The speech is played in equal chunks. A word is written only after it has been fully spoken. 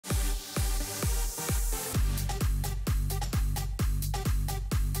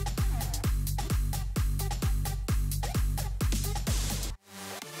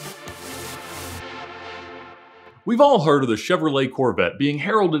We've all heard of the Chevrolet Corvette being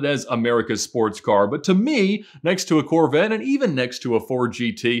heralded as America's sports car, but to me, next to a Corvette and even next to a Ford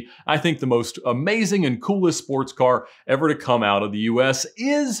GT, I think the most amazing and coolest sports car ever to come out of the US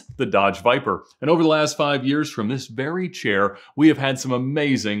is the Dodge Viper. And over the last 5 years from this very chair, we have had some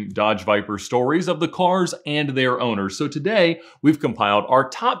amazing Dodge Viper stories of the cars and their owners. So today, we've compiled our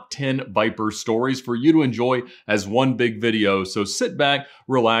top 10 Viper stories for you to enjoy as one big video. So sit back,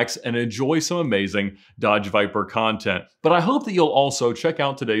 relax, and enjoy some amazing Dodge Viper content. But I hope that you'll also check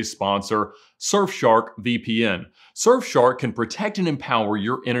out today's sponsor, Surfshark VPN. Surfshark can protect and empower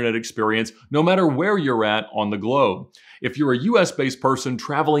your internet experience no matter where you're at on the globe. If you're a US-based person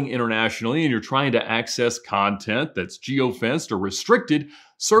traveling internationally and you're trying to access content that's geofenced or restricted,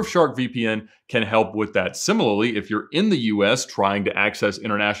 Surfshark VPN can help with that. Similarly, if you're in the US trying to access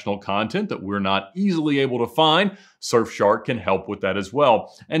international content that we're not easily able to find, Surfshark can help with that as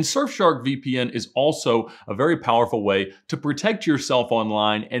well. And Surfshark VPN is also a very powerful way to protect yourself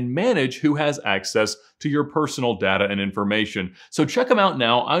online and manage who has access to your personal data and information. So check them out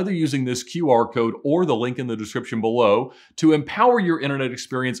now, either using this QR code or the link in the description below to empower your internet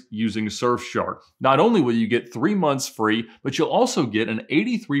experience using Surfshark. Not only will you get 3 months free, but you'll also get an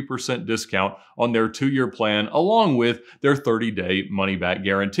 83% discount on their 2-year plan along with their 30-day money-back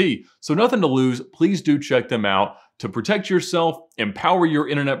guarantee. So nothing to lose. Please do check them out to protect yourself, empower your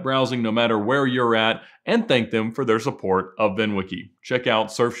internet browsing no matter where you're at, and thank them for their support of VINwiki. Check out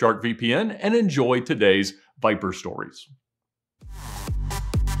Surfshark VPN and enjoy today's Viper stories.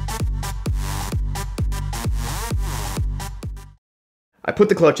 I put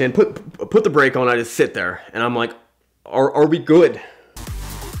the clutch in, put the brake on, I just sit there, and I'm like, are we good?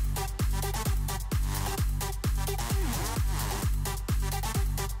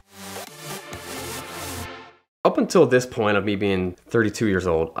 Up until this point of me being 32 years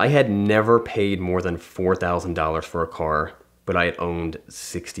old, I had never paid more than $4,000 for a car, but I had owned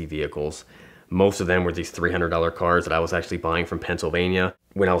 60 vehicles. Most of them were these $300 cars that I was actually buying from Pennsylvania.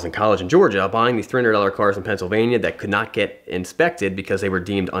 When I was in college in Georgia, buying these $300 cars in Pennsylvania that could not get inspected because they were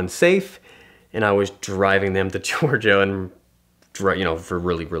deemed unsafe, and I was driving them to Georgia and, you know, for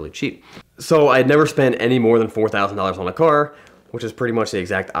really, really cheap. So I had never spent any more than $4,000 on a car, which is pretty much the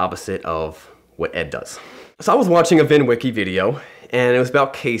exact opposite of what Ed does. So I was watching a VINwiki video, and it was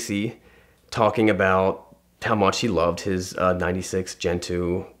about Casey talking about how much he loved his 96 Gen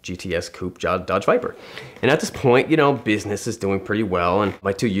 2 GTS Coupe Dodge Viper. And at this point, you know, business is doing pretty well, and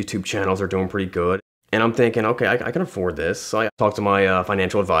my 2 YouTube channels are doing pretty good. And I'm thinking, okay, I can afford this. So I talked to my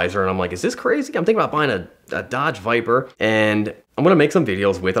financial advisor, and I'm like, is this crazy? I'm thinking about buying a Dodge Viper, and I'm gonna make some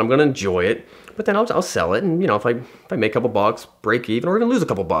videos with it. I'm gonna enjoy it, but then I'll sell it, and you know, if I make a couple bucks, break even, or even lose a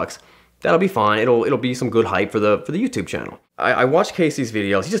couple bucks, that'll be fine. It'll be some good hype for the YouTube channel. I watched Casey's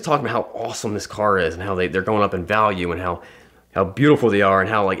videos. He's just talking about how awesome this car is and how they're going up in value and how beautiful they are and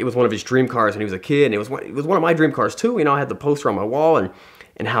how like it was one of his dream cars when he was a kid, and it was one of my dream cars too. You know, I had the poster on my wall,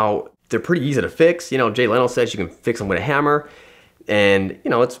 and how they're pretty easy to fix. You know, Jay Leno says you can fix them with a hammer, and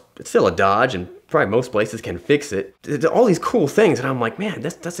you know it's still a Dodge, and probably most places can fix it. All these cool things, and I'm like, man,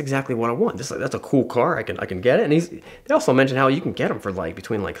 that's exactly what I want. That's a cool car. I can get it. And they also mentioned how you can get them for like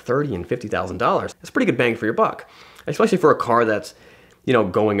between like $30,000 and $50,000. That's pretty good bang for your buck, especially for a car that's, you know,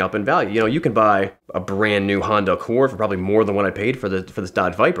 going up in value. You know, you can buy a brand new Honda Accord for probably more than what I paid for this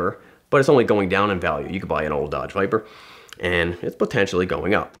Dodge Viper, but it's only going down in value. You could buy an old Dodge Viper, and it's potentially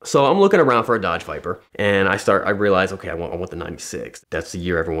going up. So I'm looking around for a Dodge Viper, and I realize, okay, I want the 96. That's the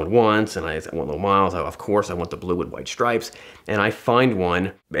year everyone wants, and I want low miles. Of course, I want the blue with white stripes, and I find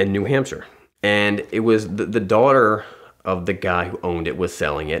one in New Hampshire. And it was the daughter of the guy who owned it was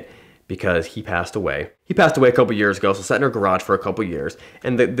selling it because he passed away. He passed away a couple years ago, so sat in her garage for a couple years.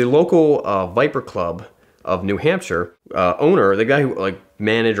 And the local Viper Club of New Hampshire owner, the guy who like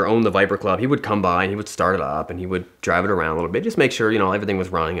managed or owned the Viper Club, he would come by and he would start it up and he would drive it around a little bit, just make sure, you know, everything was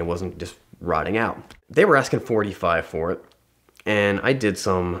running and wasn't just rotting out. They were asking $45,000 for it, and I did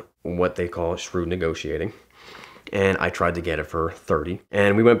some what they call shrewd negotiating, and I tried to get it for $30,000,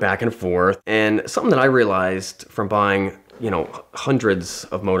 and we went back and forth. And something that I realized from buying, you know, hundreds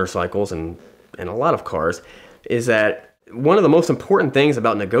of motorcycles and a lot of cars is that one of the most important things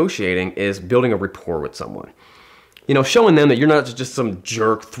about negotiating is building a rapport with someone. You know, showing them that you're not just some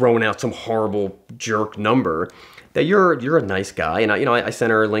jerk throwing out some horrible jerk number, that you're a nice guy. And I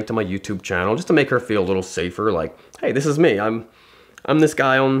sent her a link to my YouTube channel just to make her feel a little safer. Like, hey, this is me. I'm this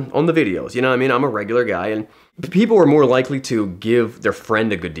guy on the videos. You know what I mean? I'm a regular guy, and people are more likely to give their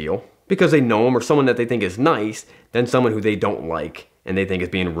friend a good deal because they know him or someone that they think is nice than someone who they don't like and they think is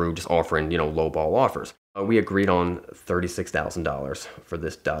being rude, just offering, you know, lowball offers. We agreed on $36,000 for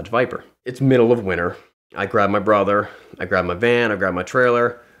this Dodge Viper. It's middle of winter. I grab my brother, I grab my van, I grab my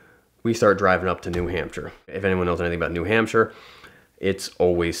trailer. We start driving up to New Hampshire. If anyone knows anything about New Hampshire, it's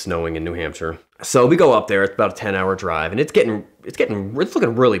always snowing in New Hampshire. So we go up there, it's about a 10-hour drive, and it's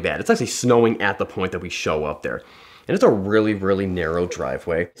looking really bad. It's actually snowing at the point that we show up there. And it's a really, really narrow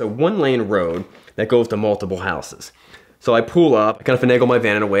driveway. It's a one-lane road that goes to multiple houses. So I pull up, I kind of finagle my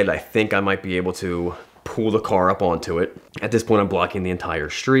van in a way that I think I might be able to pull the car up onto it. At this point, I'm blocking the entire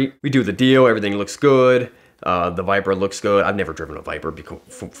street. We do the deal, everything looks good. The Viper looks good. I've never driven a Viper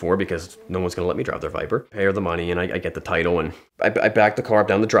before because no one's gonna let me drive their Viper. Pay her the money and I get the title and I back the car up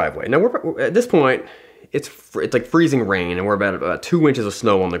down the driveway. Now we're at this point, it's like freezing rain and we're about 2 inches of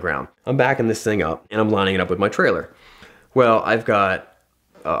snow on the ground. I'm backing this thing up and I'm lining it up with my trailer. Well, I've got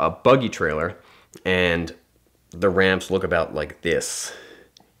a buggy trailer and the ramps look about like this.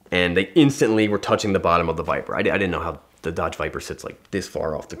 And they instantly were touching the bottom of the Viper. I didn't know how the Dodge Viper sits like this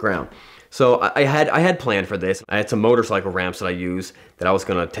far off the ground. So I had planned for this. I had some motorcycle ramps that I use that I was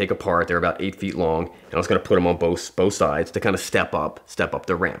gonna take apart. They're about 8 feet long, and I was gonna put them on both sides to kind of step up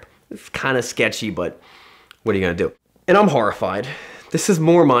the ramp. It's kind of sketchy, but what are you gonna do? And I'm horrified. This is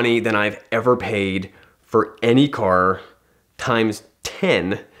more money than I've ever paid for any car times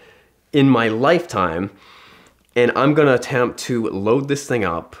 10 in my lifetime. And I'm gonna attempt to load this thing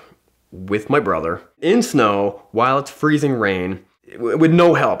up with my brother in snow while it's freezing rain with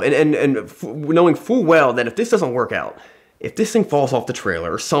no help and knowing full well that if this doesn't work out, if this thing falls off the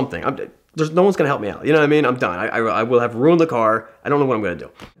trailer or something, there's no one's gonna help me out. You know what I mean? I'm done. I will have ruined the car. I don't know what I'm gonna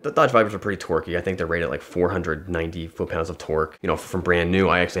do. The Dodge Vipers are pretty torquey. I think they're rated at like 490 foot-pounds of torque. You know, from brand new,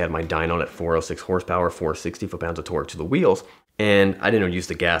 I actually had my dyno at 406 horsepower, 460 foot-pounds of torque to the wheels. And I didn't use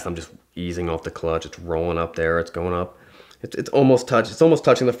the gas. I'm just easing off the clutch. It's rolling up there. It's going up. It's almost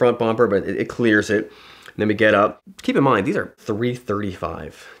touching the front bumper, but it clears it. And then we get up. Keep in mind, these are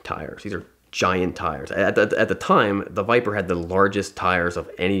 335 tires. These are giant tires. At the time, the Viper had the largest tires of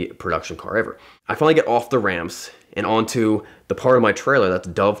any production car ever. I finally get off the ramps and onto the part of my trailer that's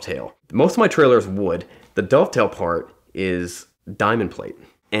dovetail. Most of my trailer is wood. The dovetail part is diamond plate.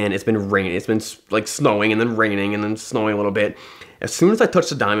 And it's been raining. It's been like snowing and then raining and then snowing a little bit. As soon as I touch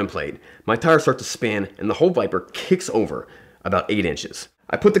the diamond plate, my tires start to spin and the whole Viper kicks over about 8 inches.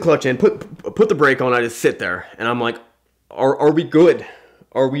 I put the clutch in, put the brake on, I just sit there and I'm like, are we good?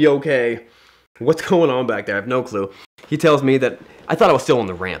 Are we okay? What's going on back there? I have no clue. He tells me that, I thought I was still on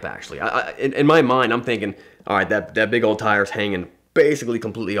the ramp actually. In my mind, I'm thinking, all right, that big old tire's hanging basically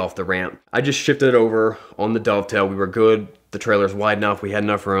completely off the ramp. I just shifted it over on the dovetail. We were good. The trailer's wide enough. We had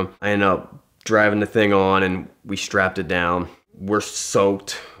enough room. I ended up driving the thing on and we strapped it down. We're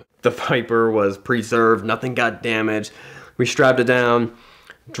soaked. The Viper was preserved. Nothing got damaged. We strapped it down,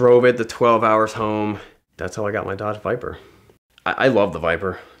 drove it the 12 hours home. That's how I got my Dodge Viper. I love the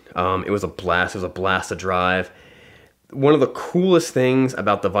Viper. It was a blast. It was a blast to drive. One of the coolest things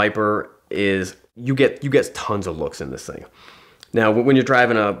about the Viper is you get tons of looks in this thing. Now, when you're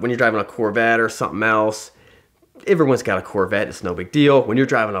driving a Corvette or something else, everyone's got a Corvette. It's no big deal. When you're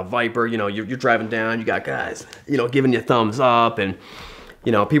driving a Viper, you know, you're driving down. You got guys, you know, giving you thumbs up, and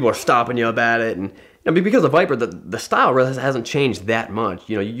you know, people are stopping you about it. And I mean, because the Viper, the style really hasn't changed that much.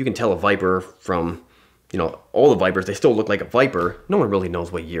 You know, you can tell a Viper from, you know, all the Vipers. They still look like a Viper. No one really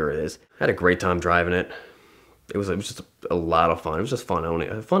knows what year it is. I had a great time driving it. It was just a lot of fun. It was just fun owning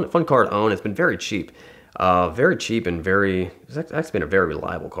it. A fun car to own. It's been very cheap. Very cheap and it's actually been a very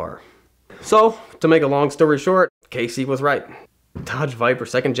reliable car. So, to make a long story short, Casey was right. Dodge Viper,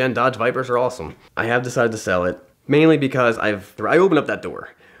 second gen Dodge Vipers are awesome. I have decided to sell it, mainly because I opened up that door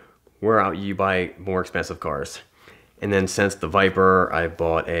where you buy more expensive cars. And then since the Viper, I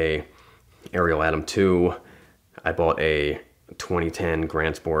bought a Ariel Atom 2. I bought a 2010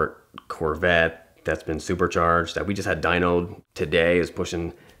 Grand Sport Corvette that's been supercharged that we just had dynoed today. Is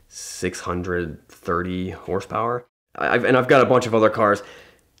pushing 630 horsepower. I've got a bunch of other cars.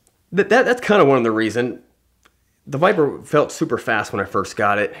 That's kind of one of the reasons. The Viper felt super fast when I first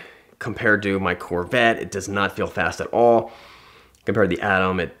got it. Compared to my Corvette, it does not feel fast at all. Compared to the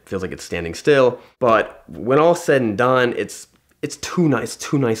Atom, it feels like it's standing still. But when all's said and done, it's too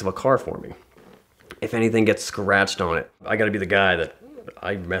nice of a car for me. If anything gets scratched on it, I gotta be the guy that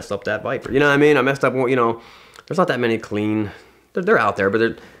I messed up that Viper. You know what I mean? I messed up, you know, there's not that many clean, they're out there,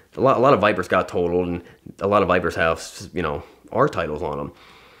 but a lot of Vipers got totaled, and a lot of Vipers have, you know, R titles on them.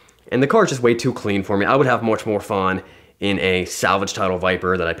 And the car's just way too clean for me. I would have much more fun in a salvage title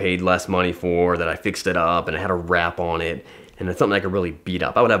Viper that I paid less money for, that I fixed it up and I had a wrap on it, and it's something I could really beat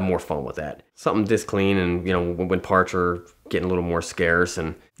up. I would have more fun with that. Something this clean, and you know, when parts are getting a little more scarce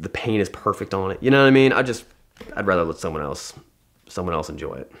and the paint is perfect on it. You know what I mean? I'd rather let someone else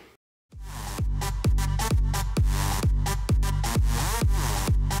enjoy it.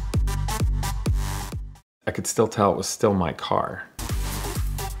 I could still tell it was still my car.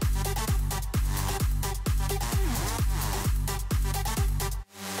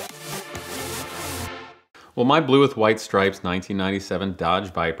 Well, my blue with white stripes 1997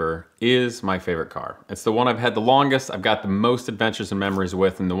 Dodge Viper is my favorite car. It's the one I've had the longest, I've got the most adventures and memories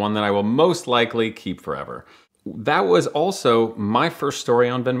with, and the one that I will most likely keep forever. That was also my first story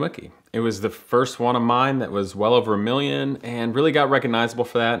on VINwiki. It was the first one of mine that was well over 1 million and really got recognizable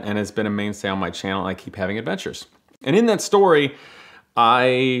for that, and has been a mainstay on my channel. I keep having adventures. And in that story,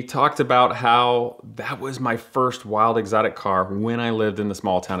 I talked about how that was my first wild exotic car when I lived in the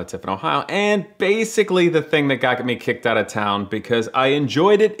small town of Tiffin, Ohio, and basically the thing that got me kicked out of town because I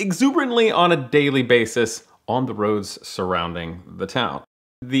enjoyed it exuberantly on a daily basis on the roads surrounding the town.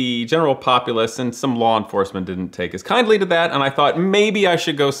 The general populace and some law enforcement didn't take as kindly to that, and I thought maybe I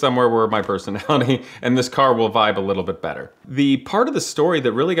should go somewhere where my personality and this car will vibe a little bit better. The part of the story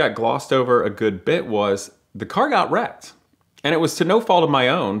that really got glossed over a good bit was the car got wrecked. And it was to no fault of my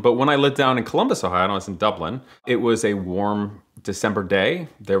own, but when I lived down in Columbus, Ohio, I was in Dublin, it was a warm December day.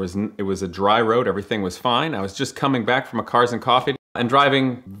 It was a dry road, everything was fine. I was just coming back from a Cars and Coffee and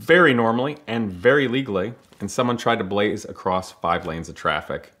driving very normally and very legally, and someone tried to blaze across 5 lanes of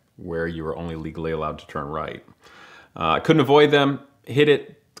traffic where you were only legally allowed to turn right. I couldn't avoid them, hit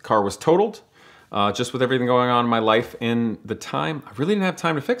it, the car was totaled. Just with everything going on in my life in the time, I really didn't have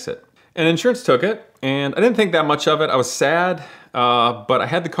time to fix it. And insurance took it, and I didn't think that much of it. I was sad, but I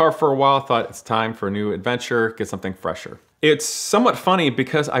had the car for a while. I thought it's time for a new adventure, get something fresher. It's somewhat funny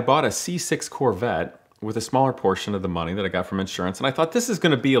because I bought a C6 Corvette with a smaller portion of the money that I got from insurance, and I thought this is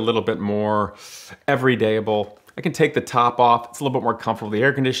gonna be a little bit more everydayable. I can take the top off, it's a little bit more comfortable. The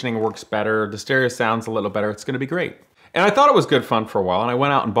air conditioning works better, the stereo sounds a little better, it's gonna be great. And I thought it was good fun for a while, and I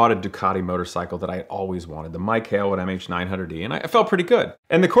went out and bought a Ducati motorcycle that I always wanted, the Mike Halewood MH900E, and I felt pretty good.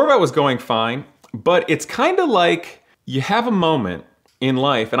 And the Corvette was going fine, but it's kind of like you have a moment in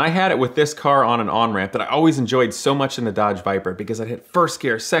life, and I had it with this car on an on-ramp that I always enjoyed so much in the Dodge Viper because I'd hit first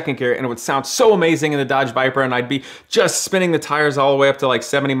gear, second gear, and it would sound so amazing in the Dodge Viper, and I'd be just spinning the tires all the way up to like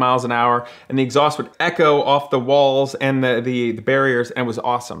 70 miles an hour, and the exhaust would echo off the walls and the barriers, and it was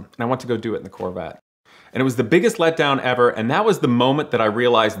awesome. And I went to go do it in the Corvette. And it was the biggest letdown ever, and that was the moment that I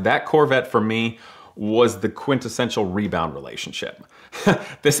realized that Corvette for me was the quintessential rebound relationship.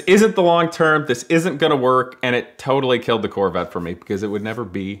 This isn't the long term, this isn't gonna work, and it totally killed the Corvette for me because it would never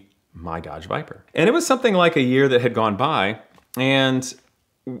be my Dodge Viper. And it was something like a year that had gone by, and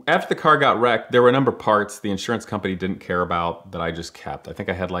after the car got wrecked, there were a number of parts the insurance company didn't care about that I just kept. I think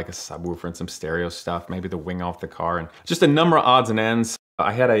I had like a subwoofer and some stereo stuff, maybe the wing off the car, and just a number of odds and ends.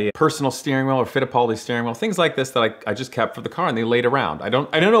 I had a personal steering wheel or Fittipaldi steering wheel, things like this that I just kept for the car, and they laid around. I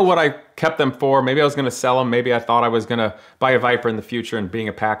don't know what I kept them for. Maybe I was gonna sell them. Maybe I thought I was gonna buy a Viper in the future and being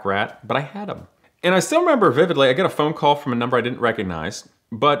a pack rat, but I had them. And I still remember vividly, I got a phone call from a number I didn't recognize.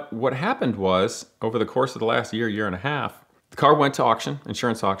 But what happened was, over the course of the last year and a half, the car went to auction,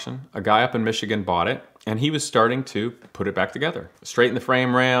 insurance auction. A guy up in Michigan bought it, and he was starting to put it back together. Straighten the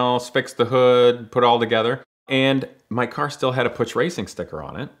frame rails, fix the hood, put it all together. And my car still had a Push Racing sticker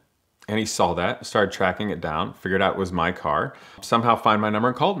on it. And he saw that, started tracking it down, figured out it was my car, somehow found my number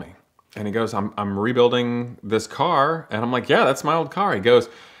and called me. And he goes, I'm rebuilding this car. And I'm like, yeah, that's my old car. He goes,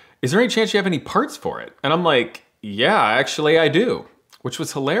 is there any chance you have any parts for it? And I'm like, yeah, actually I do. Which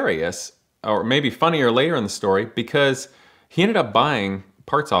was hilarious, or maybe funnier later in the story, because he ended up buying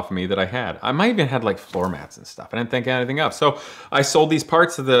parts off of me that I had. I might even had like floor mats and stuff. I didn't think anything of. So I sold these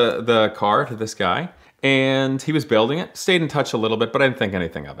parts of the car to this guy, and he was building it. Stayed in touch a little bit, but I didn't think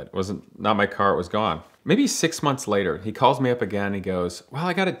anything of it. It wasn't not my car, it was gone. Maybe 6 months later, he calls me up again. He goes, well,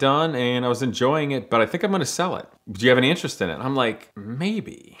 I got it done and I was enjoying it, but I think I'm gonna sell it. Do you have any interest in it? And I'm like,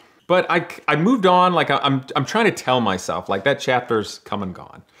 maybe. But I moved on, like I'm trying to tell myself, like that chapter's come and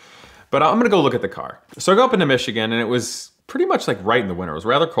gone. But I'm gonna go look at the car. So I go up into Michigan, and it was pretty much like right in the winter. It was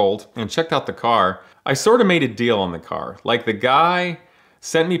rather cold, and checked out the car. I sort of made a deal on the car. Like the guy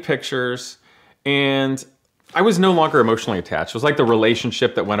sent me pictures, and I was no longer emotionally attached. It was like the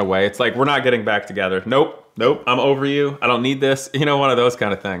relationship that went away. It's like, we're not getting back together. Nope, I'm over you. I don't need this. You know, one of those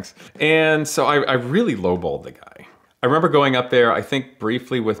kind of things. And so I really lowballed the guy. I remember going up there, I think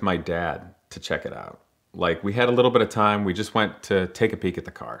briefly with my dad to check it out. Like we had a little bit of time, we just went to take a peek at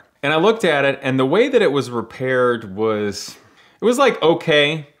the car. And I looked at it, and the way that it was repaired was, it was like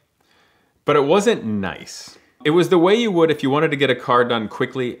okay, but it wasn't nice. It was the way you would if you wanted to get a car done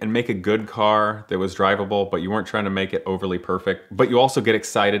quickly and make a good car that was drivable, but you weren't trying to make it overly perfect, but you also get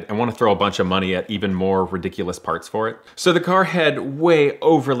excited and want to throw a bunch of money at even more ridiculous parts for it. So the car had way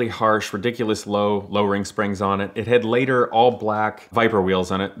overly harsh, ridiculous low ring springs on it. It had later all black Viper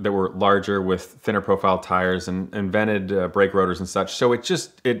wheels on it that were larger with thinner profile tires and vented brake rotors and such. So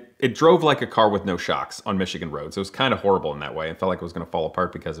it drove like a car with no shocks on Michigan roads. It was kind of horrible in that way. It felt like it was going to fall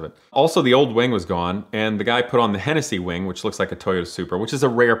apart because of it. Also, the old wing was gone, and the guy put on the Hennessy wing, which looks like a Toyota Supra, which is a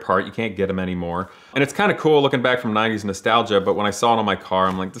rare part. You can't get them anymore. And it's kind of cool looking back from 90s nostalgia, but when I saw it on my car,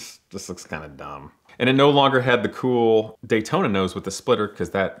 I'm like, this looks kind of dumb. And it no longer had the cool Daytona nose with the splitter because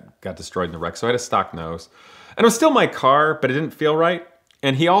that got destroyed in the wreck, so I had a stock nose. And it was still my car, but it didn't feel right.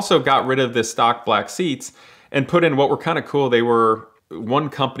 And he also got rid of the stock black seats and put in what were kind of cool. They were, one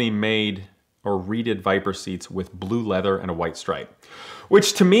company made or redid Viper seats with blue leather and a white stripe,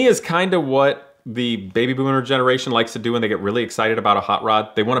 which to me is kind of what the baby boomer generation likes to do when they get really excited about a hot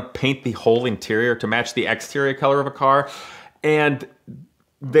rod. They want to paint the whole interior to match the exterior color of a car. And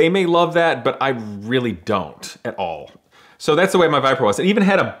they may love that, but I really don't at all. So that's the way my Viper was. It even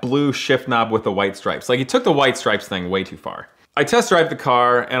had a blue shift knob with the white stripes. Like, he took the white stripes thing way too far. I test drove the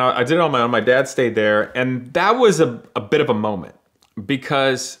car, and I did it on my own. My dad stayed there, and that was a bit of a moment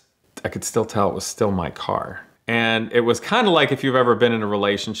because I could still tell it was still my car. And it was kind of like if you've ever been in a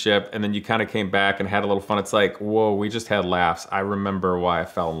relationship and then you kind of came back and had a little fun. It's like, whoa, we just had laughs. I remember why I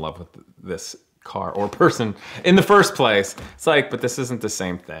fell in love with this car or person in the first place. It's like, but this isn't the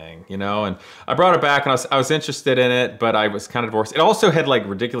same thing, you know? And I brought it back and I was interested in it, but I was kind of divorced. It also had like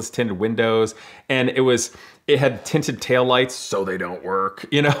ridiculous tinted windows, and it had tinted taillights, so they don't work,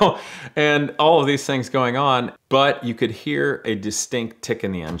 you know? And all of these things going on, but you could hear a distinct tick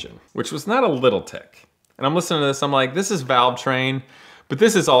in the engine, which was not a little tick. And I'm listening to this, I'm like, this is valve train, but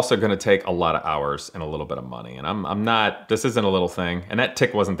this is also gonna take a lot of hours and a little bit of money. And I'm not, this isn't a little thing. And that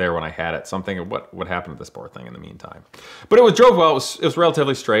tick wasn't there when I had it. So I'm thinking, what happened to this poor thing in the meantime? But it drove well, it was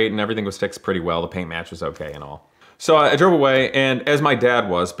relatively straight and everything was fixed pretty well. The paint match was okay and all. So I drove away, and as my dad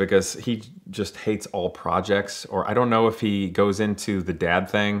was, because he just hates all projects, or I don't know if he goes into the dad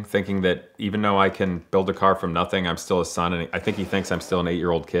thing, thinking that even though I can build a car from nothing, I'm still his son, and I think he thinks I'm still an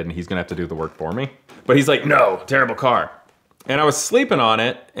 8-year-old kid and he's gonna have to do the work for me. But he's like, no, terrible car. And I was sleeping on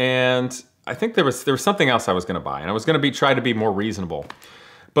it, and I think there was something else I was gonna buy, and I was gonna try to be more reasonable.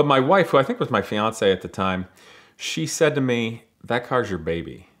 But my wife, who I think was my fiance at the time, she said to me, that car's your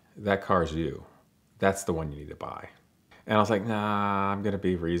baby, that car's you. That's the one you need to buy. And I was like, nah, I'm gonna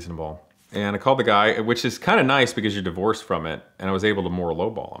be reasonable. And I called the guy, which is kind of nice because you're divorced from it, and I was able to more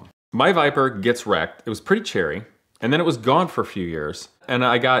lowball him. My Viper gets wrecked. It was pretty cherry, and then it was gone for a few years. And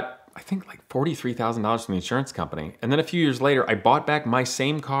I got, I think, like $43,000 from the insurance company. And then a few years later, I bought back my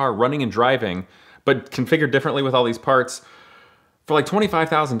same car running and driving, but configured differently with all these parts for like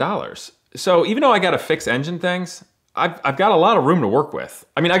 $25,000. So even though I got to fix engine things, I've got a lot of room to work with.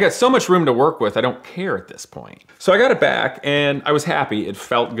 I mean, I got so much room to work with, I don't care at this point. So I got it back and I was happy. It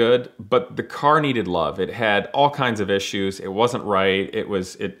felt good, but the car needed love. It had all kinds of issues. It wasn't right.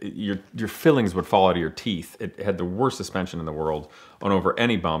 Your fillings would fall out of your teeth. It had the worst suspension in the world on over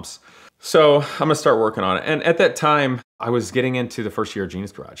any bumps. So I'm gonna start working on it. And at that time, I was getting into the first year of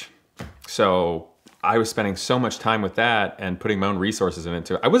Gina's Garage. So I was spending so much time with that and putting my own resources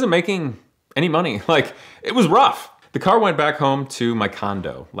into it. I wasn't making any money. Like, it was rough. The car went back home to my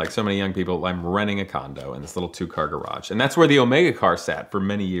condo. Like so many young people, I'm renting a condo in this little 2-car garage. And that's where the Omega car sat for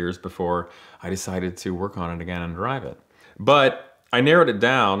many years before I decided to work on it again and drive it. But I narrowed it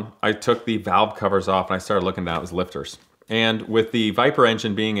down. I took the valve covers off and I started looking down at those lifters. And with the Viper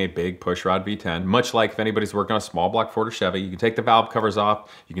engine being a big pushrod V10, much like if anybody's working on a small block Ford or Chevy, you can take the valve covers off,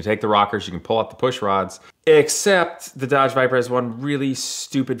 you can take the rockers, you can pull out the push rods, except the Dodge Viper has one really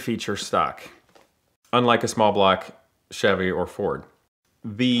stupid feature stock. Unlike a small block Chevy or Ford.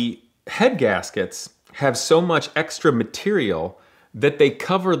 The head gaskets have so much extra material that they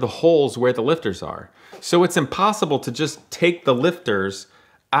cover the holes where the lifters are. So it's impossible to just take the lifters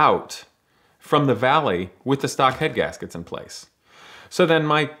out from the valley with the stock head gaskets in place. So then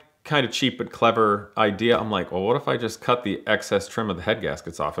my kind of cheap but clever idea, I'm like, well, what if I just cut the excess trim of the head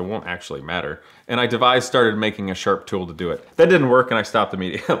gaskets off? It won't actually matter. And I started making a sharp tool to do it. That didn't work and I stopped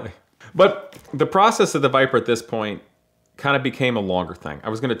immediately. But the process of the Viper at this point kind of became a longer thing. I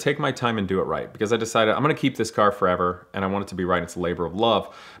was gonna take my time and do it right because I decided I'm gonna keep this car forever and I want it to be right. It's a labor of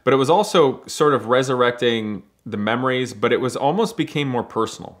love. But it was also sort of resurrecting the memories, but it was almost became more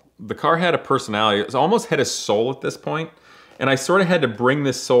personal. The car had a personality. It almost had a soul at this point, and I sort of had to bring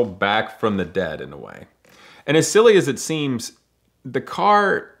this soul back from the dead in a way. And as silly as it seems, the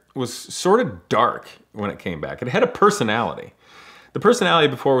car was sort of dark when it came back. It had a personality. The personality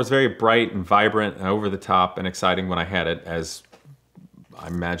before was very bright and vibrant and over the top and exciting when I had it, as I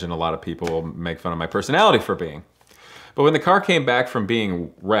imagine a lot of people will make fun of my personality for being. But when the car came back from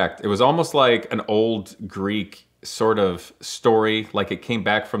being wrecked, it was almost like an old Greek sort of story, like it came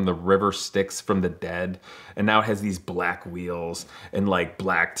back from the river Styx from the dead, and now it has these black wheels and like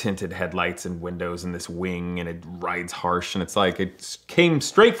black tinted headlights and windows and this wing, and it rides harsh, and it's like it came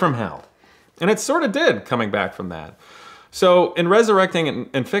straight from hell. And it sort of did, coming back from that. So in resurrecting it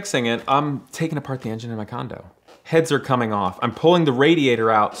and fixing it, I'm taking apart the engine in my condo. Heads are coming off. I'm pulling the radiator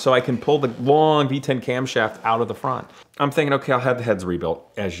out so I can pull the long V10 camshaft out of the front. I'm thinking, okay, I'll have the heads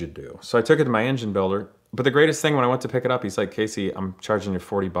rebuilt, as you do. So I took it to my engine builder. But the greatest thing when I went to pick it up, he's like, Casey, I'm charging you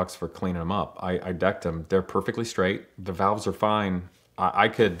 40 bucks for cleaning them up. I decked them. They're perfectly straight. The valves are fine. I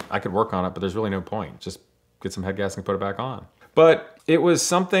could work on it, but there's really no point. Just get some head gasket and put it back on. But it was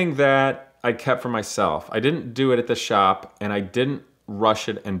something that I kept for myself. I didn't do it at the shop, and I didn't rush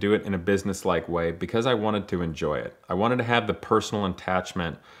it and do it in a business-like way because I wanted to enjoy it. I wanted to have the personal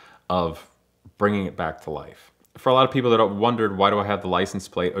attachment of bringing it back to life. For a lot of people that wondered, why do I have the license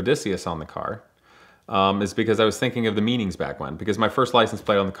plate Odysseus on the car? Is because I was thinking of the meanings back when. Because my first license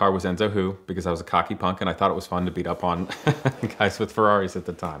plate on the car was Enzo Who, because I was a cocky punk and I thought it was fun to beat up on guys with Ferraris at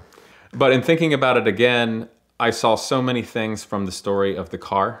the time. But in thinking about it again, I saw so many things from the story of the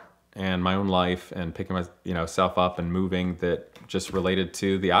car and my own life and picking myself up and moving that just related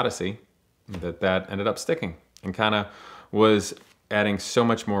to the Odyssey, that ended up sticking and kind of was adding so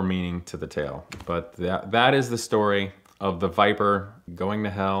much more meaning to the tale. But that is the story of the Viper going to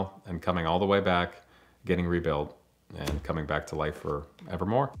hell and coming all the way back, getting rebuilt, and coming back to life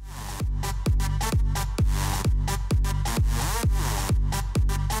forevermore.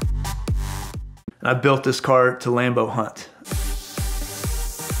 And I built this car to Lambo hunt.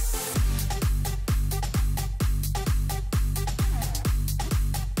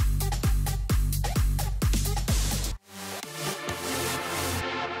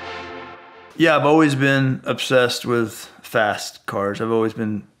 Yeah, I've always been obsessed with fast cars. I've always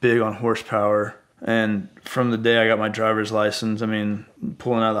been big on horsepower. And from the day I got my driver's license, I mean,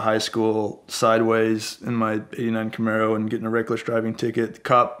 pulling out of the high school sideways in my '89 Camaro and getting a reckless driving ticket, the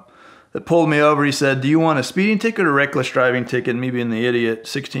cop that pulled me over, he said, "Do you want a speeding ticket or reckless driving ticket?" And me being the idiot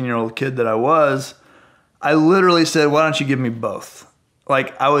 16-year-old kid that I was, I literally said, "Why don't you give me both?"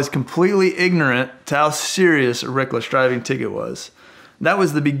 Like, I was completely ignorant to how serious a reckless driving ticket was. That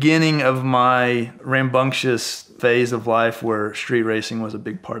was the beginning of my rambunctious phase of life where street racing was a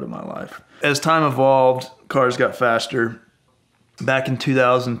big part of my life. As time evolved, cars got faster. Back in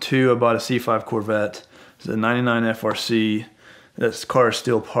 2002, I bought a C5 Corvette. It's a 99 FRC. That car is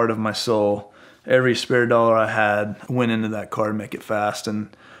still part of my soul. Every spare dollar I had went into that car to make it fast.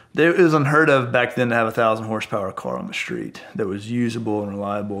 And it was unheard of back then to have a 1,000 horsepower car on the street that was usable and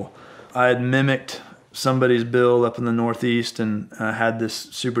reliable. I had mimicked somebody's build up in the Northeast, and I had this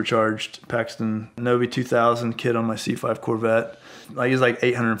supercharged Paxton Novi 2000 kit on my C5 Corvette. Like, it was like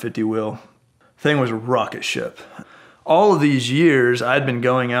 850 wheel. Thing was a rocket ship. All of these years, I'd been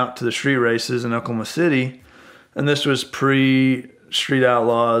going out to the street races in Oklahoma City, and this was pre-Street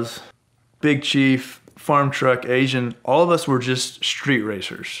Outlaws, Big Chief, Farm Truck, Asian. All of us were just street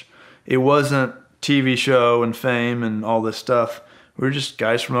racers. It wasn't TV show and fame and all this stuff. We were just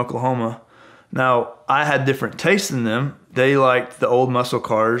guys from Oklahoma. Now, I had different tastes than them. They liked the old muscle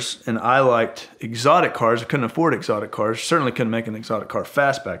cars, and I liked exotic cars. I couldn't afford exotic cars. Certainly couldn't make an exotic car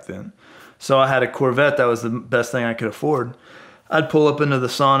fast back then. So I had a Corvette that was the best thing I could afford. I'd pull up into the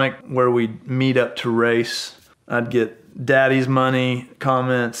Sonic where we'd meet up to race. I'd get daddy's money,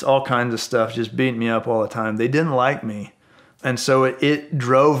 comments, all kinds of stuff, just beating me up all the time. They didn't like me. And so it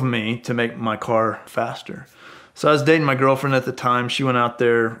drove me to make my car faster. So I was dating my girlfriend at the time. She went out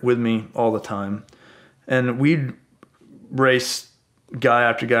there with me all the time. And we'd race guy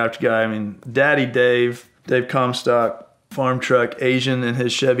after guy after guy. I mean, Daddy Dave Comstock, Farm Truck, Asian in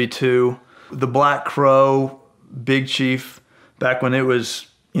his Chevy 2, the Black Crow, Big Chief, back when it was,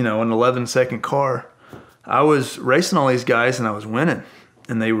 an 11-second car. I was racing all these guys and I was winning.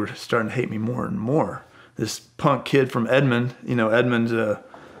 And they were starting to hate me more and more. This punk kid from Edmond, Edmond's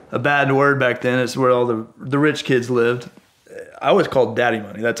a bad word back then. It's where all the rich kids lived. I was called daddy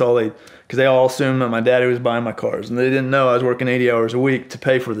money. That's all because they all assumed that my daddy was buying my cars. And they didn't know I was working 80 hours a week to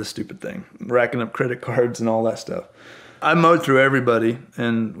pay for this stupid thing, racking up credit cards and all that stuff. I mowed through everybody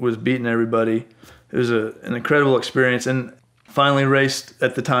and was beating everybody. It was an incredible experience, and finally raced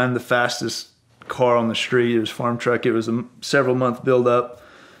at the time the fastest car on the street. It was Farm Truck. It was a several month build up.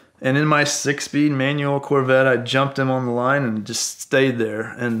 And in my 6-speed manual Corvette, I jumped him on the line and just stayed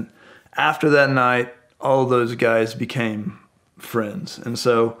there. And after that night, all those guys became friends. And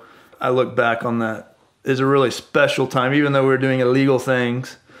so I look back on that as a really special time, even though we were doing illegal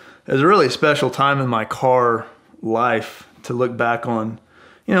things. It was a really special time in my car life to look back on,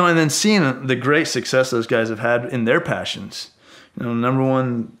 you know, and then seeing the great success those guys have had in their passions. You know,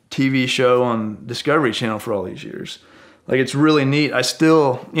 #1 TV show on Discovery Channel for all these years. Like, it's really neat. I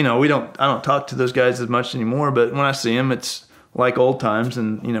still, you know, I don't talk to those guys as much anymore, but when I see them, it's like old times,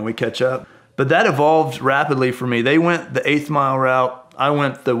 and, you know, we catch up. But that evolved rapidly for me. They went the 8th mile route. I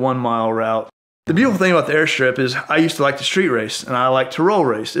went the 1 mile route. The beautiful thing about the airstrip is I used to like to street race, and I like to roll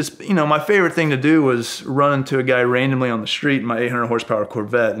race. It's, you know, my favorite thing to do was run into a guy randomly on the street in my 800 horsepower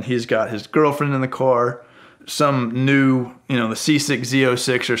Corvette, and he's got his girlfriend in the car, some new, you know, the C6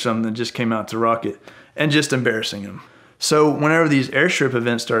 Z06 or something that just came out to rock it, and just embarrassing him. So whenever these airstrip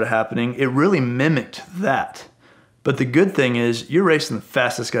events started happening, it really mimicked that. But the good thing is you're racing the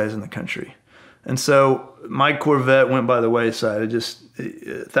fastest guys in the country. And so my Corvette went by the wayside. It just,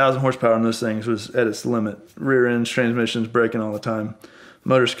 1,000 horsepower on those things was at its limit. Rear ends, transmissions, braking all the time.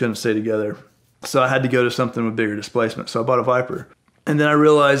 Motors couldn't stay together. So I had to go to something with bigger displacement. So I bought a Viper. And then I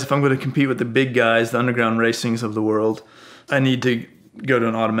realized if I'm going to compete with the big guys, the underground racings of the world, I need to go to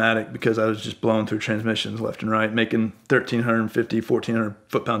an automatic, because I was just blowing through transmissions left and right, making 1,350, 1,400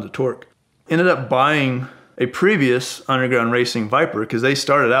 foot-pounds of torque. Ended up buying a previous underground racing Viper, because they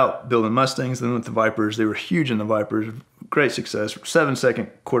started out building Mustangs, then with the Vipers. They were huge in the Vipers, great success, 7-second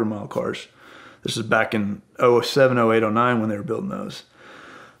quarter-mile cars. This is back in 07, 08, 09 when they were building those.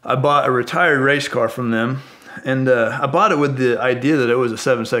 I bought a retired race car from them, and I bought it with the idea that it was a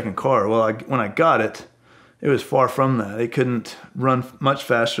 7-second car. Well, when I got it, it was far from that. It couldn't run much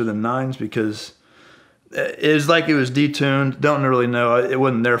faster than 9s because it was like it was detuned. Don't really know. It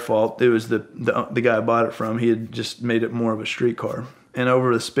wasn't their fault. It was the guy I bought it from. He had just made it more of a street car. And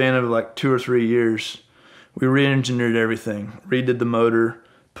over the span of like 2 or 3 years, we re-engineered everything, redid the motor,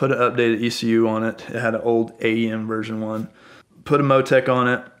 put an updated ECU on it. It had an old AEM version 1, put a Motec on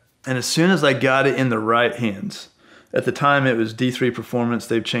it. And as soon as I got it in the right hands, at the time it was D3 Performance.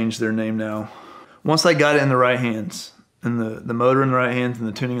 They've changed their name now. Once I got it in the right hands, and the motor in the right hands and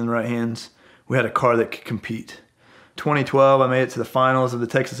the tuning in the right hands, we had a car that could compete. 2012, I made it to the finals of the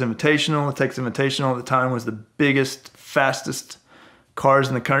Texas Invitational. The Texas Invitational at the time was the biggest, fastest cars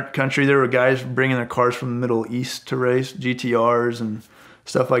in the country. There were guys bringing their cars from the Middle East to race, GTRs and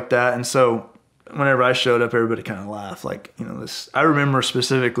stuff like that. And so whenever I showed up, everybody kind of laughed. Like, you know, this. I remember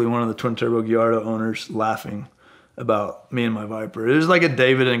specifically one of the twin turbo Gallardo owners laughing about me and my Viper. It was like a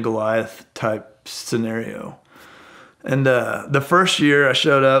David and Goliath type scenario. And the first year I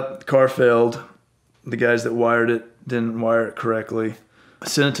showed up, the car failed. The guys that wired it didn't wire it correctly. I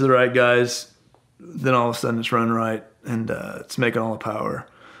sent it to the right guys. Then all of a sudden it's running right, and it's making all the power.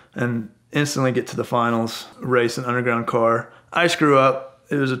 And instantly get to the finals, race an underground car. I screw up.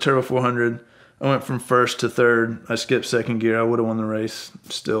 It was a Turbo 400. I went from first to third. I skipped second gear. I would have won the race.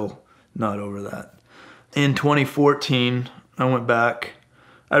 Still not over that. In 2014, I went back.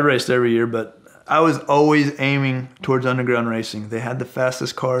 I raced every year, but I was always aiming towards underground racing. They had the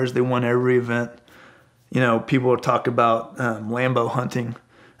fastest cars. They won every event. You know, people would talk about Lambo hunting.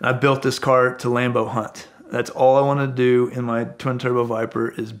 And I built this car to Lambo hunt. That's all I want to do in my twin turbo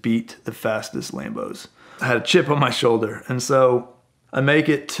Viper is beat the fastest Lambos. I had a chip on my shoulder. And so I make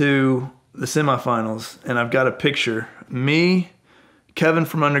it to the semifinals, and I've got a picture. Me, Kevin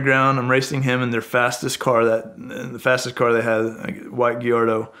from Underground, I'm racing him in their fastest car, the fastest car they had, a white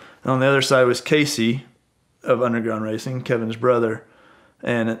Gallardo. And on the other side was Casey of Underground Racing, Kevin's brother,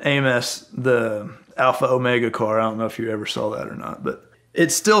 and an AMS, the Alpha Omega car. I don't know if you ever saw that or not, but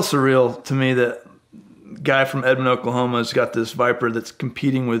it's still surreal to me that a guy from Edmond, Oklahoma has got this Viper that's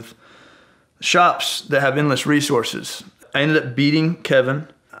competing with shops that have endless resources. I ended up beating Kevin.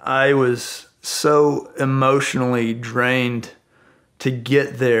 I was so emotionally drained to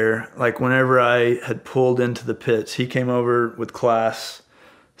get there. Like, whenever I had pulled into the pits, he came over with class,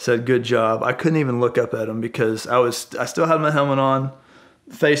 said, "Good job." I couldn't even look up at him because I still had my helmet on,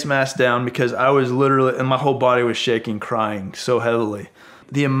 face mask down, because I was literally, and my whole body was shaking, crying so heavily.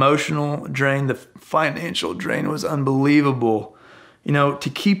 The emotional drain, the financial drain was unbelievable. You know, to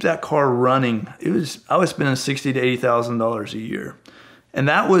keep that car running, I was spending $60,000 to $80,000 a year. And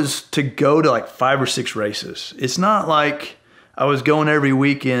that was to go to like 5 or 6 races. It's not like I was going every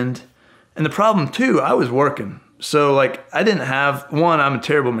weekend. And the problem too, I was working. So like, I didn't have, one, I'm a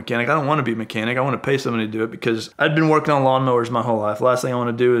terrible mechanic. I don't want to be a mechanic. I want to pay somebody to do it because I'd been working on lawnmowers my whole life. Last thing I want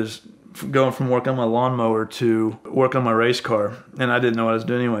to do is going from working on my lawnmower to working on my race car, and I didn't know what I was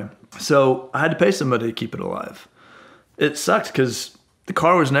doing anyway. So I had to pay somebody to keep it alive. It sucked because the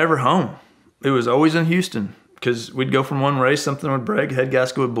car was never home. It was always in Houston because we'd go from one race, something would break, head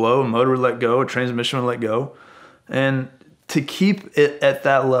gasket would blow, a motor would let go, a transmission would let go. And to keep it at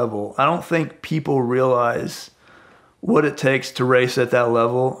that level, I don't think people realize what it takes to race at that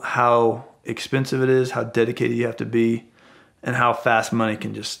level, how expensive it is, how dedicated you have to be, and how fast money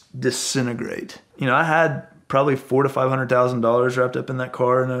can just disintegrate. You know, I had probably $400,000 to $500,000 wrapped up in that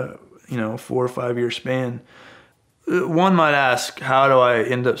car in a 4 or 5 year span. One might ask, how do I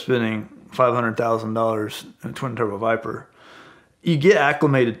end up spending $500,000 in a twin turbo Viper? You get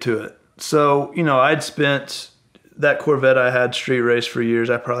acclimated to it. So, you know, I'd spent that Corvette I had street race for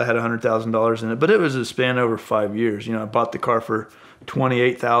years. I probably had $100,000 in it, but it was a span over 5 years. You know, I bought the car for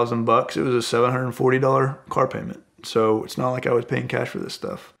 $28,000. It was a $740 car payment. So it's not like I was paying cash for this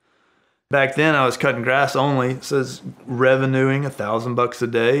stuff. Back then I was cutting grass only. It says revenuing $1,000 a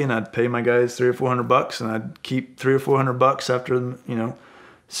day, and I'd pay my guys $300 or $400, and I'd keep $300 or $400 after, you know.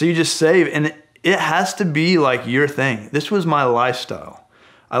 So you just save, and it has to be like your thing. This was my lifestyle.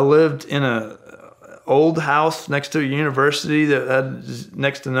 I lived in a old house next to a university that had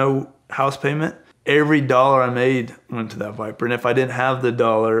next to no house payment. Every dollar I made went to that Viper, and if I didn't have the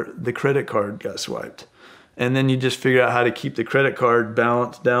dollar, the credit card got swiped. And then you just figure out how to keep the credit card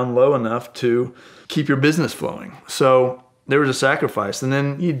balance down low enough to keep your business flowing. So there was a sacrifice. And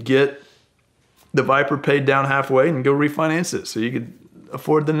then you'd get the Viper paid down halfway and go refinance it so you could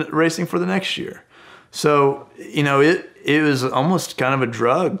afford the racing for the next year. So, you know, it was almost kind of a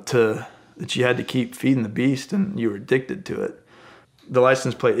drug that you had to keep feeding the beast, and you were addicted to it. The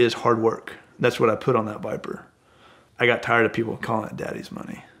license plate is hard work. That's what I put on that Viper. I got tired of people calling it daddy's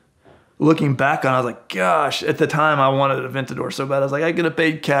money. Looking back on it, I was like, gosh, at the time I wanted an Aventador so bad. I was like, I could have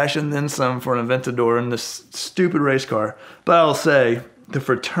paid cash and then some for an Aventador in this stupid race car. But I'll say the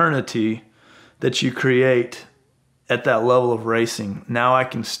fraternity that you create at that level of racing, now I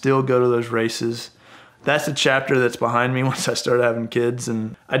can still go to those races. That's a chapter that's behind me once I started having kids,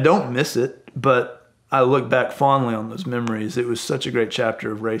 and I don't miss it, but I look back fondly on those memories. It was such a great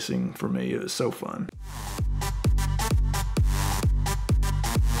chapter of racing for me. It was so fun.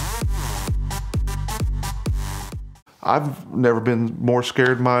 I've never been more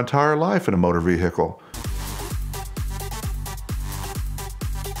scared in my entire life in a motor vehicle.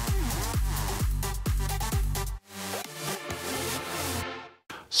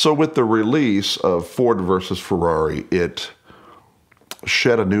 So with the release of Ford versus Ferrari, it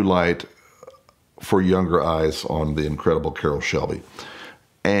shed a new light for younger eyes on the incredible Carroll Shelby.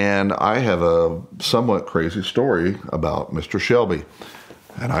 And I have a somewhat crazy story about Mr. Shelby.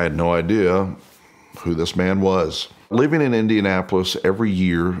 And I had no idea who this man was. Living in Indianapolis, every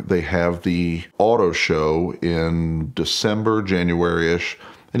year they have the auto show in December, January-ish,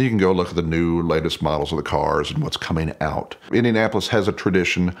 and you can go look at the new latest models of the cars and what's coming out. Indianapolis has a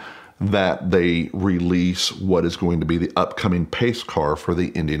tradition that they release what is going to be the upcoming pace car for the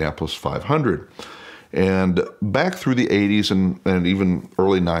Indianapolis 500. And back through the 80s and even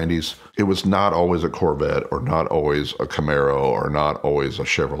early 90s, it was not always a Corvette or not always a Camaro or not always a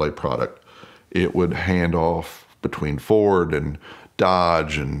Chevrolet product. It would hand off between Ford and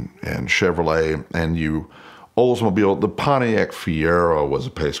Dodge and Chevrolet, and Oldsmobile. The Pontiac Fiero was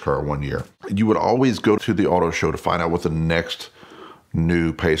a pace car one year. You would always go to the auto show to find out what the next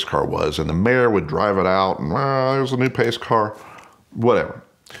new pace car was, and the mayor would drive it out and, there's a new pace car, whatever.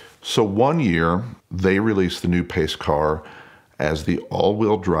 So one year, they released the new pace car as the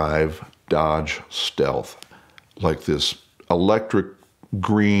all-wheel drive Dodge Stealth, like this electric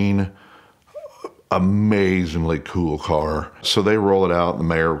green, amazingly cool car. So they roll it out, and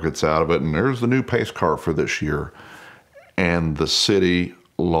the mayor gets out of it, and there's the new pace car for this year. And the city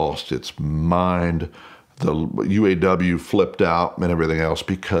lost its mind. The UAW flipped out and everything else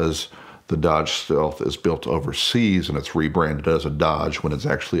because the Dodge Stealth is built overseas and it's rebranded as a Dodge when it's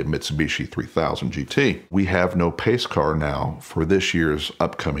actually a Mitsubishi 3000 GT. We have no pace car now for this year's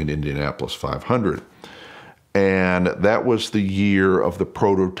upcoming Indianapolis 500. And that was the year of the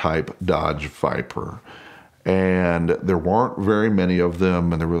prototype Dodge Viper. And there weren't very many of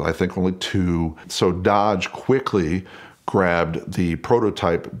them, and there was, I think, only 2. So Dodge quickly grabbed the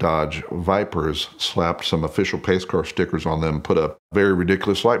prototype Dodge Vipers, slapped some official pace car stickers on them, put a very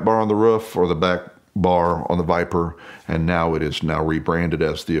ridiculous light bar on the roof or the back bar on the Viper, and now it is now rebranded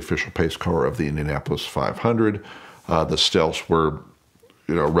as the official pace car of the Indianapolis 500. The Stealths were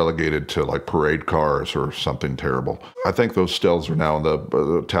relegated to like parade cars or something terrible. I think those stills are now in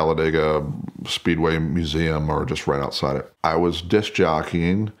the Talladega Speedway Museum or just right outside it. I was disc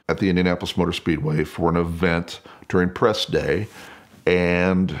jockeying at the Indianapolis Motor Speedway for an event during press day.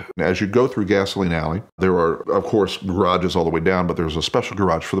 And as you go through Gasoline Alley, there are, of course, garages all the way down, but there's a special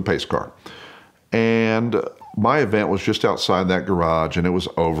garage for the pace car. And my event was just outside that garage, and it was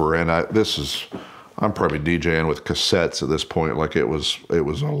over. And I'm probably DJing with cassettes at this point, like it was a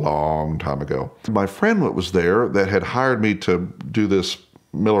long time ago. My friend that was there that had hired me to do this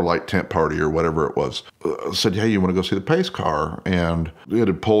Miller Lite tent party or whatever it was, said, hey, you want to go see the pace car? And it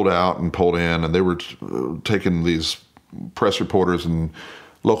had pulled out and pulled in, and they were taking these press reporters and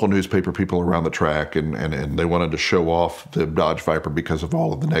local newspaper people around the track, and they wanted to show off the Dodge Viper because of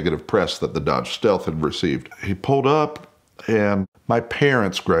all of the negative press that the Dodge Stealth had received. He pulled up, and my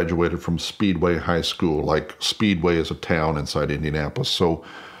parents graduated from Speedway High School. Like, Speedway is a town inside Indianapolis, so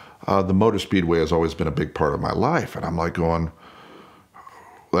the Motor Speedway has always been a big part of my life. And I'm like going,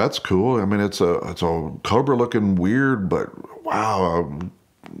 that's cool. I mean, it's a Cobra looking weird, but wow,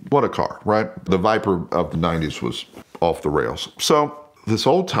 what a car, right? The Viper of the 90s was off the rails. So this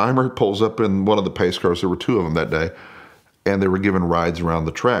old timer pulls up in one of the pace cars. There were two of them that day, and they were giving rides around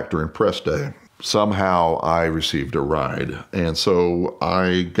the track during press day. Somehow I received a ride. And so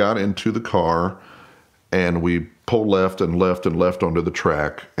I got into the car, and we pulled left and left and left onto the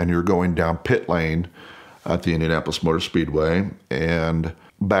track, and you're going down pit lane at the Indianapolis Motor Speedway. And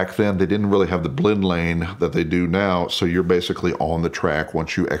back then, they didn't really have the blend lane that they do now, so you're basically on the track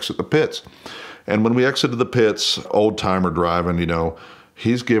once you exit the pits. And when we exited the pits, old timer driving,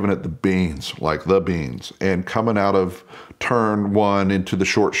 he's giving it the beans, like the beans. And coming out of turn 1 into the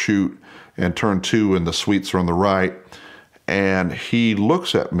short chute and turn 2, and the sweets are on the right. And he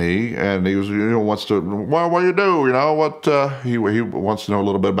looks at me, and he wants to, well, what do you do? He wants to know a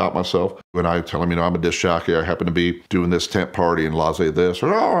little bit about myself. And I tell him, I'm a disc jockey. I happen to be doing this tent party in Laze this, or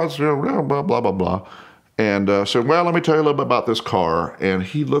that's blah, blah, blah, blah. And said, well, let me tell you a little bit about this car. And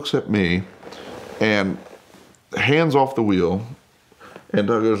he looks at me and hands off the wheel. And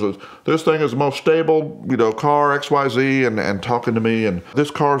goes, this thing is the most stable, car, XYZ, and talking to me. And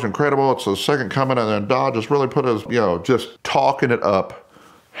this car is incredible. It's the second coming. And then Dodge just really put us, just talking it up,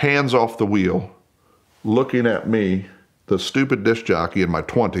 hands off the wheel, looking at me, the stupid disc jockey in my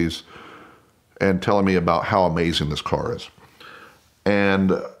 20s, and telling me about how amazing this car is.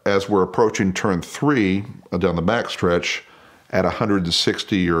 And as we're approaching turn 3 down the backstretch at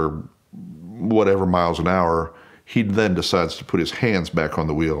 160 or whatever miles an hour, he then decides to put his hands back on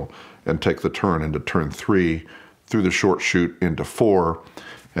the wheel and take the turn into turn 3, through the short chute into 4,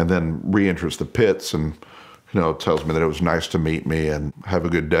 and then re-enters the pits and, tells me that it was nice to meet me and have a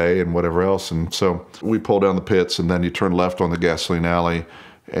good day and whatever else. And so we pull down the pits, and then you turn left on the Gasoline Alley,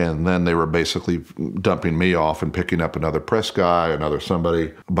 and then they were basically dumping me off and picking up another press guy, another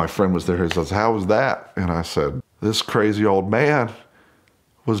somebody. My friend was there. He says, how was that? And I said, this crazy old man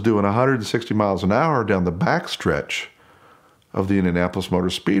was doing 160 miles an hour down the backstretch of the Indianapolis Motor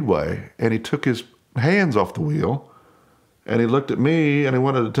Speedway. And he took his hands off the wheel, and he looked at me, and he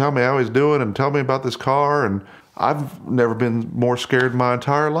wanted to tell me how he's doing and tell me about this car. And I've never been more scared in my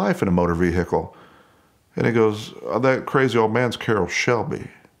entire life in a motor vehicle. And he goes, oh, that crazy old man's Carroll Shelby.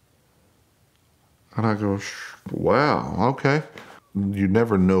 And I go, wow, okay. You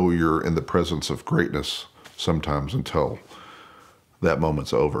never know you're in the presence of greatness sometimes until that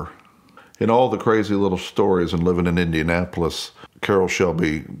moment's over. In all the crazy little stories and living in Indianapolis, Carroll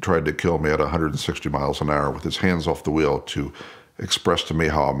Shelby tried to kill me at 160 miles an hour with his hands off the wheel to express to me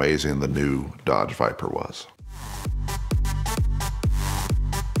how amazing the new Dodge Viper was.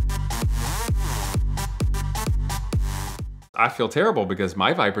 I feel terrible because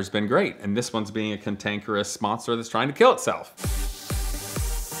my Viper's been great, and this one's being a cantankerous monster that's trying to kill itself.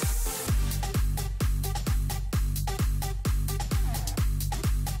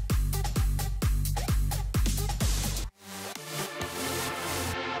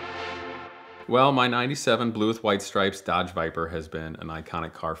 Well, my 97 blue with white stripes Dodge Viper has been an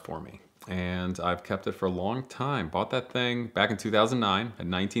iconic car for me, and I've kept it for a long time. Bought that thing back in 2009, had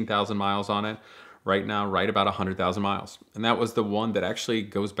 19,000 miles on it. Right now, right about 100,000 miles. And that was the one that actually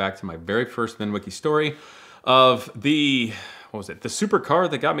goes back to my very first VINwiki story of the supercar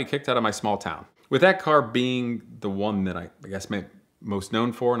that got me kicked out of my small town. With that car being the one that I guess I'm most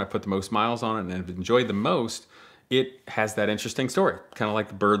known for, and I put the most miles on it and have enjoyed the most, it has that interesting story. Kind of like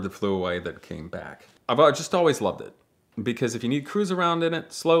the bird that flew away that came back. I've just always loved it. because if you need to cruise around in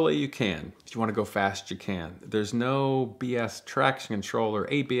it slowly, you can. If you want to go fast, you can. There's no BS traction control or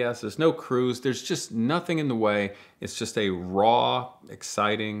ABS. There's no cruise. There's just nothing in the way. It's just a raw,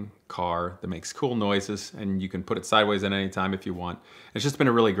 exciting car that makes cool noises, and you can put it sideways at any time if you want. It's just been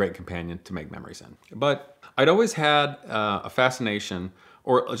a really great companion to make memories in. But I'd always had a fascination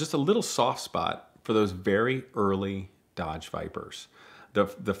or just a little soft spot for those very early Dodge Vipers.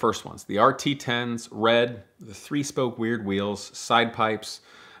 The first ones, the RT10s, red, the 3-spoke weird wheels, side pipes,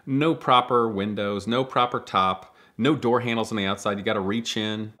 no proper windows, no proper top, no door handles on the outside. You got to reach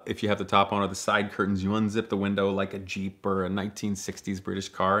in. If you have the top on or the side curtains, you unzip the window like a Jeep or a 1960s British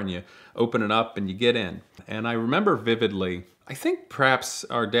car, and you open it up and you get in. And I remember vividly, I think perhaps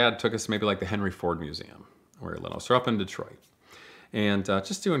our dad took us maybe like the Henry Ford Museum, where we're little. So we're up in Detroit. And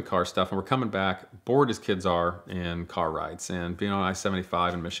just doing car stuff, and we're coming back, bored as kids are in car rides, and being on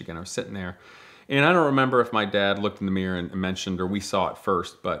I-75 in Michigan, I was sitting there, and I don't remember if my dad looked in the mirror and mentioned, or we saw it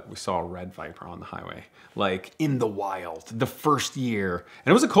first, but we saw a red Viper on the highway, like in the wild, the first year,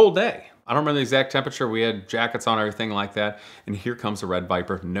 and it was a cold day. I don't remember the exact temperature. We had jackets on, everything like that, and here comes a red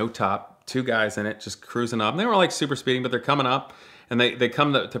Viper, no top, 2 guys in it, just cruising up, and they were like super speeding, but they're coming up, and they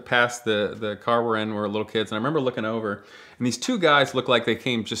come to pass the car we're in. We're little kids, and I remember looking over, and these 2 guys looked like they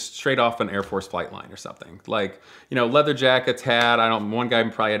came just straight off an Air Force flight line or something. Like, you know, leather jackets, hat. One guy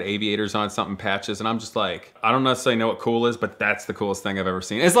probably had aviators on, something patches, and I'm just like, I don't necessarily know what cool is, but that's the coolest thing I've ever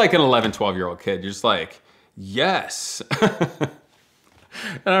seen. It's like an 11, 12-year-old kid. You're just like, yes.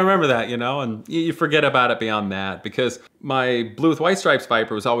 And I remember that, you know, and you forget about it beyond that, because my blue with white stripes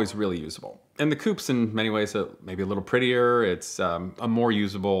Viper was always really usable. And the coupe's in many ways maybe a little prettier. It's a more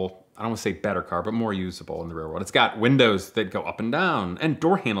usable, I don't want to say better car, but more usable in the real world. It's got windows that go up and down, and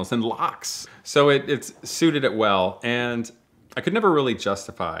door handles and locks. So it's suited it well. And I could never really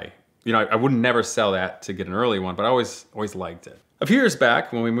justify, you know, I would never sell that to get an early one, but I always liked it. A few years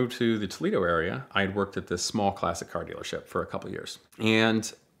back, when we moved to the Toledo area, I had worked at this small classic car dealership for a couple of years.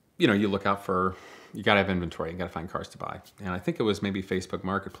 And, you know, you look out for, you gotta have inventory, you gotta find cars to buy. And I think it was maybe Facebook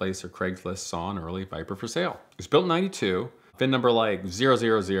Marketplace or Craigslist saw an early Viper for sale. It was built in 92, VIN number like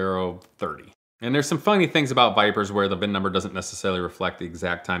 00030. And there's some funny things about Vipers where the VIN number doesn't necessarily reflect the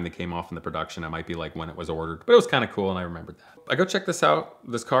exact time they came off in the production. It might be like when it was ordered, but it was kind of cool and I remembered that. I go check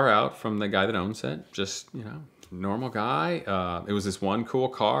this car out from the guy that owns it. Just, you know, normal guy. It was this one cool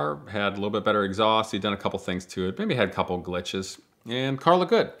car, had a little bit better exhaust. He'd done a couple things to it, maybe had a couple glitches, and car looked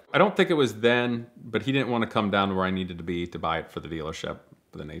good. I don't think it was then, but he didn't want to come down to where I needed to be to buy it for the dealership,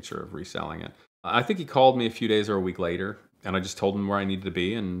 for the nature of reselling it. I think he called me a few days or a week later, and I just told him where I needed to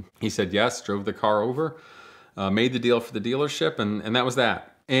be, and he said yes, drove the car over, made the deal for the dealership, and that was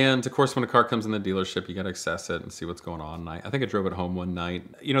that. And of course, when a car comes in the dealership, you got to access it and see what's going on. And I think I drove it home one night.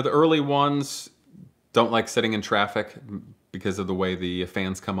 You know, the early ones don't like sitting in traffic because of the way the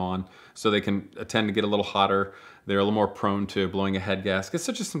fans come on, so they can tend to get a little hotter. They're a little more prone to blowing a head gasket.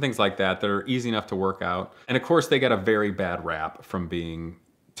 So just some things like that that are easy enough to work out. And of course, they got a very bad rap from being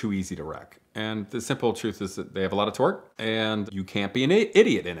too easy to wreck. And the simple truth is that they have a lot of torque, and you can't be an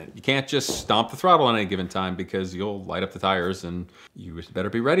idiot in it. You can't just stomp the throttle on any given time because you'll light up the tires, and you better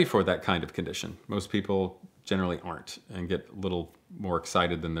be ready for that kind of condition. Most people generally aren't and get a little more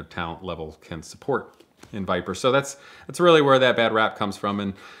excited than their talent level can support in Viper. So that's really where that bad rap comes from.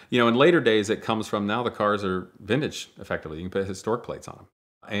 And, you know, in later days, it comes from now the cars are vintage, effectively. You can put historic plates on them.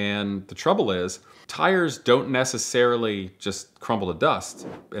 And the trouble is, tires don't necessarily just crumble to dust.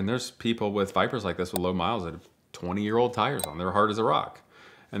 And there's people with Vipers like this with low miles that have 20-year-old tires on. They're hard as a rock.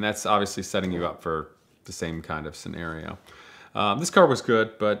 And that's obviously setting you up for the same kind of scenario. This car was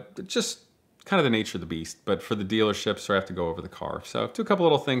good, but just kind of the nature of the beast. But for the dealership, so I have to go over the car. So took a couple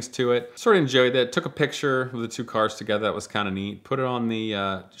little things to it. Sort of enjoyed that. Took a picture of the 2 cars together. That was kind of neat. Put it on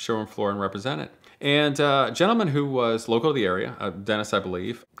the showroom floor and represent it. And a gentleman who was local to the area, Dennis, I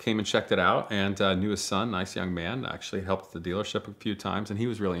believe, came and checked it out and knew his son, nice young man, actually helped the dealership a few times, and he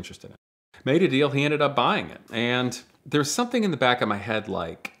was really interested in it. Made a deal, he ended up buying it. And there's something in the back of my head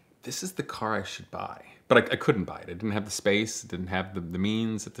like, this is the car I should buy. But I couldn't buy it. I didn't have the space, didn't have the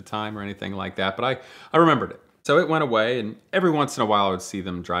means at the time or anything like that, but I remembered it. So it went away, and every once in a while I would see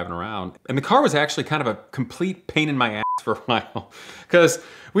them driving around. And the car was actually kind of a complete pain in my ass for a while, because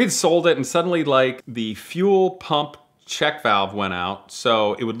we had sold it and suddenly like the fuel pump check valve went out,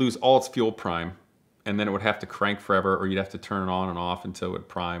 so it would lose all its fuel prime, and then it would have to crank forever, or you'd have to turn it on and off until it would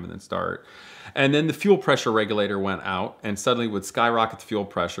prime and then start. And then the fuel pressure regulator went out and suddenly would skyrocket the fuel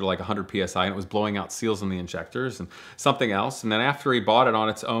pressure to like 100 PSI, and it was blowing out seals in the injectors and something else. And then after he bought it on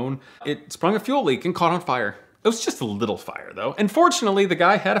its own, it sprung a fuel leak and caught on fire. It was just a little fire though. And fortunately, the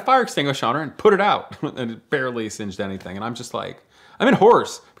guy had a fire extinguisher on her and put it out and it barely singed anything. And I'm just like, I'm in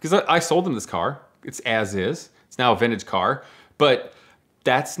horse because I sold him this car. It's as is. It's now a vintage car, but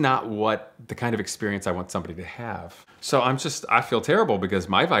that's not what the kind of experience I want somebody to have. So I feel terrible because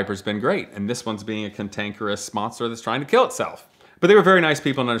my Viper's been great and this one's being a cantankerous monster that's trying to kill itself. But they were very nice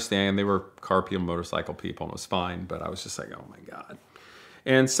people and understand. They were car people, motorcycle people, and it was fine. But I was just like, oh my God.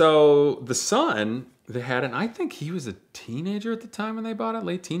 And so the son, they had it, and I think he was a teenager at the time when they bought it,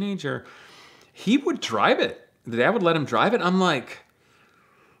 late teenager. He would drive it. The dad would let him drive it. I'm like,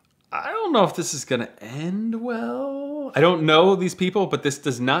 I don't know if this is gonna end well. I don't know these people, but this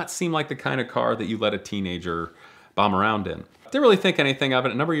does not seem like the kind of car that you let a teenager bomb around in. Didn't really think anything of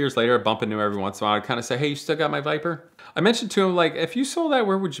it. A number of years later, I bump into him every once in a while. I'd kind of say, hey, you still got my Viper? I mentioned to him, like, if you sold that,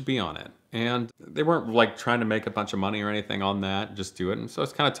 where would you be on it? And they weren't like trying to make a bunch of money or anything on that, just do it. And so I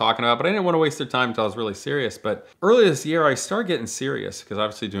was kind of talking about it, but I didn't want to waste their time until I was really serious. But earlier this year, I started getting serious because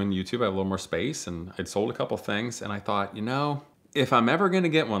obviously doing YouTube, I have a little more space and I'd sold a couple things. And I thought, you know, if I'm ever going to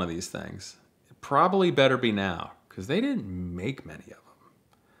get one of these things, it probably better be now because they didn't make many of them.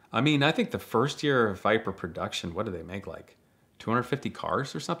 I mean, I think the first year of Viper production, what did they make, like 250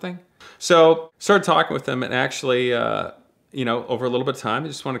 cars or something? So started talking with him and actually, you know, over a little bit of time, I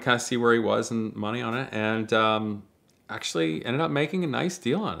just wanted to kind of see where he was and money on it. And actually ended up making a nice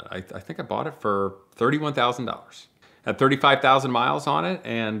deal on it. I think I bought it for $31,000. Had 35,000 miles on it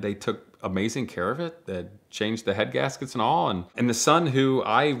and they took amazing care of it. They changed the head gaskets and all. And the son who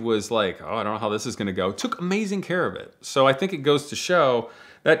I was like, oh, I don't know how this is gonna go, took amazing care of it. So I think it goes to show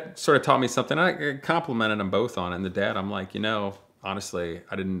that sort of taught me something. I complimented them both on it. And the dad, I'm like, you know, honestly,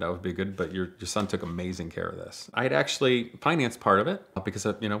 I didn't know it would be good, but your son took amazing care of this. I had actually financed part of it because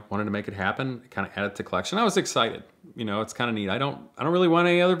I, you know, wanted to make it happen, kind of add it to collection. I was excited. You know, it's kind of neat. I don't really want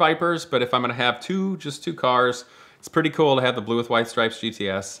any other Vipers, but if I'm gonna have just two cars, it's pretty cool to have the blue with white stripes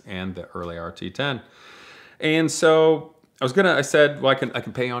GTS and the early RT10. And so I said, well, I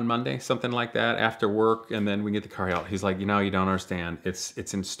can pay on Monday, something like that, after work, and then we can get the car out. He's like, you know, you don't understand.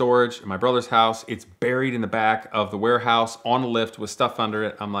 It's in storage in my brother's house. It's buried in the back of the warehouse on a lift with stuff under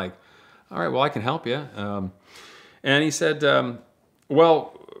it. I'm like, all right, well, I can help you. And he said,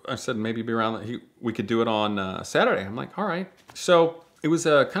 well, I said, maybe be around, we could do it on Saturday. I'm like, all right. So it was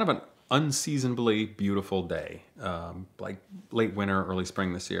a kind of an unseasonably beautiful day, like late winter, early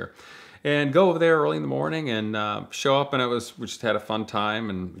spring this year. And go over there early in the morning and show up, and we just had a fun time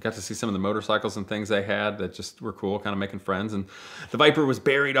and got to see some of the motorcycles and things they had that just were cool, kind of making friends. And the Viper was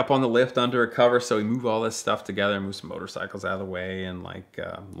buried up on the lift under a cover, so we moved all this stuff together and moved some motorcycles out of the way and like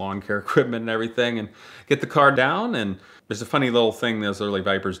lawn care equipment and everything and get the car down. And there's a funny little thing those early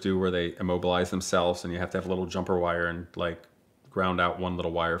Vipers do where they immobilize themselves and you have to have a little jumper wire and like ground out one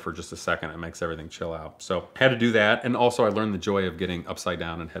little wire for just a second. It makes everything chill out. So had to do that. And also I learned the joy of getting upside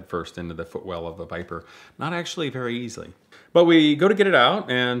down and head first into the footwell of a Viper. Not actually very easily. But we go to get it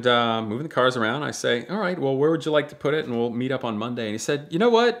out and moving the cars around. I say, all right, well, where would you like to put it? And we'll meet up on Monday. And he said, you know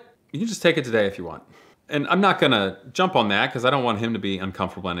what? You can just take it today if you want. And I'm not gonna jump on that because I don't want him to be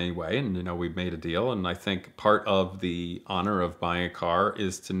uncomfortable in any way. And you know, we've made a deal. And I think part of the honor of buying a car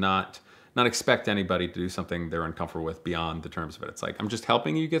is to not expect anybody to do something they're uncomfortable with beyond the terms of it. It's like, I'm just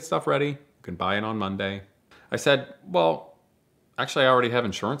helping you get stuff ready. You can buy it on Monday. I said, well, actually I already have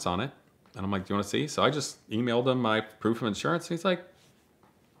insurance on it. And I'm like, do you want to see? So I just emailed him my proof of insurance. And he's like,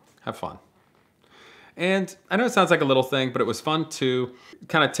 have fun. And I know it sounds like a little thing, but it was fun to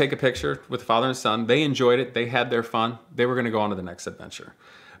kind of take a picture with the father and son. They enjoyed it. They had their fun. They were going to go on to the next adventure.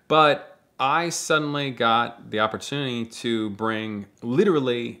 But I suddenly got the opportunity to bring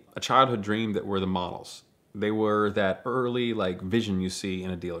literally a childhood dream that were the models. They were that early like vision you see in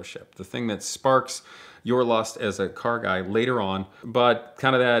a dealership, the thing that sparks your lust as a car guy later on, but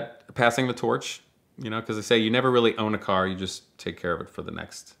kind of that passing the torch, you know, because they say you never really own a car, you just take care of it for the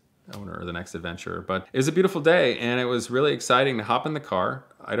next owner or the next adventure. But it was a beautiful day and it was really exciting to hop in the car.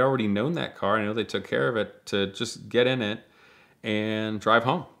 I'd already known that car. I know they took care of it, to just get in it and drive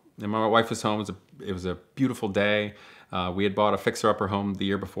home. And my wife was home. It was a beautiful day. We had bought a fixer-upper home the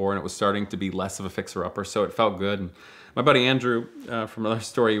year before, and it was starting to be less of a fixer-upper, so it felt good. And my buddy Andrew from another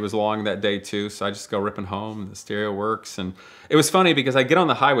story, he was along that day too, so I just go ripping home. The stereo works, and it was funny because I get on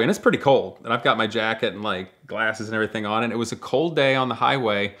the highway, and it's pretty cold, and I've got my jacket and like glasses and everything on, and it was a cold day on the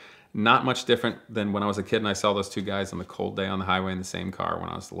highway, not much different than when I was a kid and I saw those two guys on the cold day on the highway in the same car when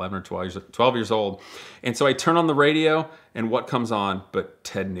I was 11 or 12 years old. And so I turn on the radio and what comes on but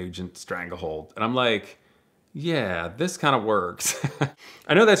Ted Nugent, Stranglehold. And I'm like, yeah, this kind of works.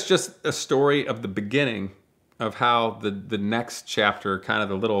 I know that's just a story of the beginning of how the next chapter, kind of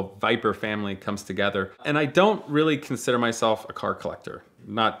the little Viper family, comes together. And I don't really consider myself a car collector.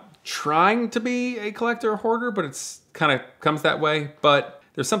 Not trying to be a collector or hoarder, but it's kind of comes that way. But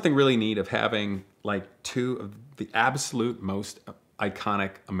there's something really neat of having like two of the absolute most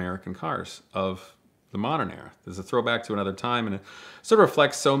iconic American cars of the modern era. There's a throwback to another time, and it sort of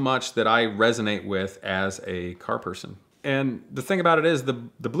reflects so much that I resonate with as a car person. And the thing about it is, the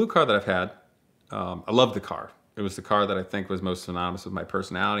blue car that I've had, I love the car. It was the car that I think was most synonymous with my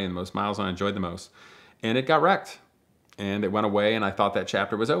personality and the most miles I enjoyed the most. And it got wrecked. And it went away, and I thought that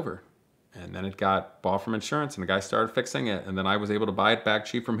chapter was over. And then it got bought from insurance, and the guy started fixing it. And then I was able to buy it back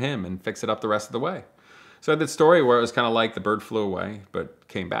cheap from him and fix it up the rest of the way. So I had that story where it was kind of like the bird flew away, but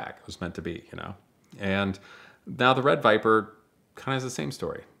came back. It was meant to be, you know. And now the red Viper kind of has the same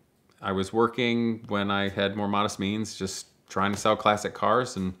story. I was working when I had more modest means, just trying to sell classic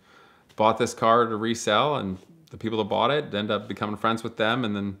cars, and bought this car to resell, and the people that bought it ended up becoming friends with them,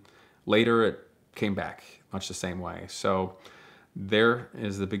 and then later it came back much the same way. So there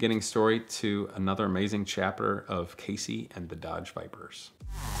is the beginning story to another amazing chapter of Casey and the Dodge Vipers.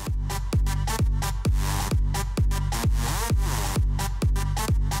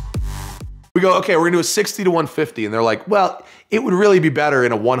 We go, okay, we're gonna do a 60 to 150. And they're like, well, it would really be better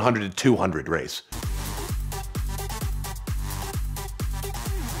in a 100 to 200 race.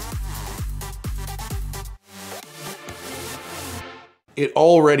 It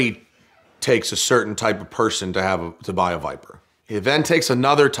already takes a certain type of person to buy a Viper. It then takes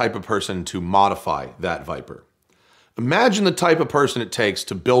another type of person to modify that Viper. Imagine the type of person it takes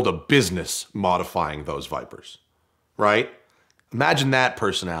to build a business modifying those Vipers, right? Imagine that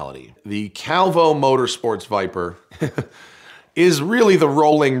personality. The Calvo Motorsports Viper is really the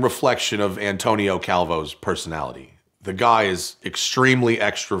rolling reflection of Antonio Calvo's personality. The guy is extremely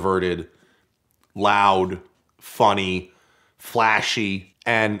extroverted, loud, funny, flashy,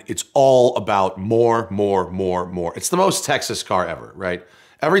 and it's all about more, more, more, more. It's the most Texas car ever, right?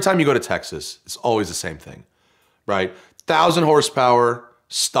 Every time you go to Texas, it's always the same thing, right? 1,000 horsepower,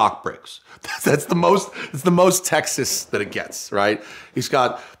 stock brakes. It's the most Texas that it gets, right? He's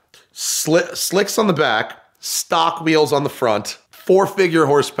got slicks on the back, stock wheels on the front, 4-figure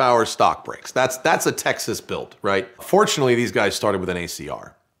horsepower stock brakes. That's a Texas build, right? Fortunately, these guys started with an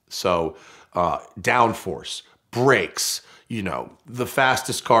ACR. So downforce, brakes, you know, the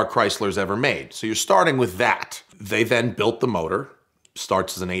fastest car Chrysler's ever made. So you're starting with that. They then built the motor,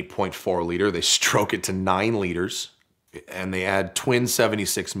 starts as an 8.4 liter. They stroke it to 9 liters. And they add twin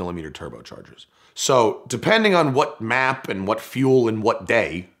 76 millimeter turbochargers. So depending on what map and what fuel and what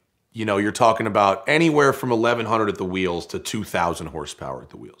day, you know, you're talking about anywhere from 1,100 at the wheels to 2,000 horsepower at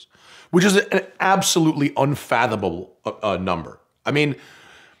the wheels, which is an absolutely unfathomable number. I mean,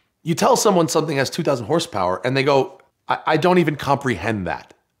 you tell someone something has 2,000 horsepower and they go, I don't even comprehend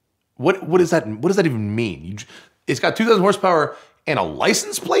that. What does that even mean? It's got 2,000 horsepower and a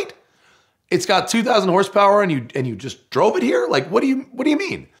license plate? It's got 2,000 horsepower and you just drove it here? Like, what do you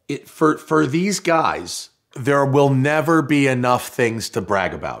mean? For these guys, there will never be enough things to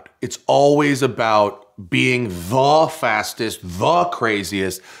brag about. It's always about being the fastest, the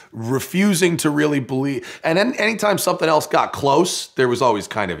craziest, refusing to really believe. And then anytime something else got close, there was always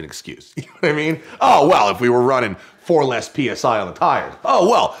kind of an excuse. You know what I mean? Oh, well, if we were running 4 less PSI on the tires. Oh,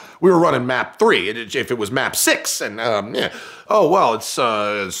 well, we were running map 3. If it was map 6, and yeah. Oh, well, it's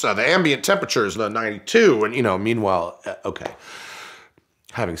the ambient temperature is 92, and you know, meanwhile, okay.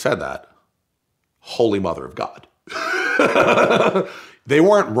 Having said that, Holy Mother of God. They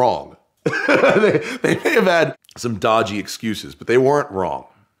weren't wrong. they may have had some dodgy excuses, but they weren't wrong.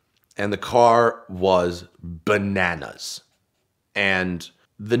 And the car was bananas. And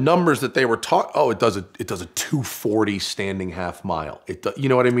the numbers that they were taught, oh, it does a 240 standing half mile. You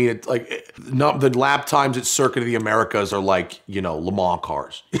know what I mean? It's like, the lap times at Circuit of the Americas are like, you know, Le Mans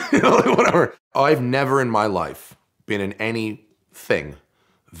cars. You know, like whatever. I've never in my life been in anything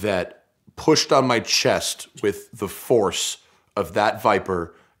that pushed on my chest with the force of that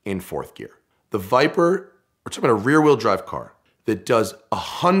Viper in 4th gear. The Viper, we're talking about a rear-wheel drive car that does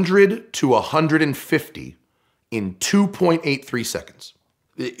 100 to 150 in 2.83 seconds.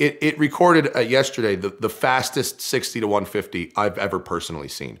 It recorded yesterday the fastest 60 to 150 I've ever personally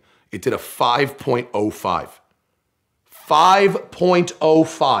seen. It did a 5.05.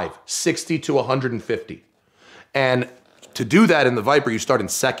 5.05, 60 to 150. And to do that in the Viper, you start in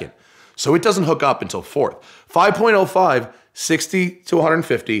 2nd. So it doesn't hook up until 4th. 5.05, 60 to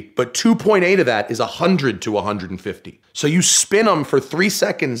 150, but 2.8 of that is 100 to 150. So you spin them for 3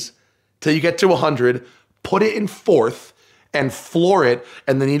 seconds till you get to 100, put it in 4th, and floor it,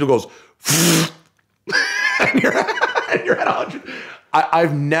 and the needle goes and you're at 100.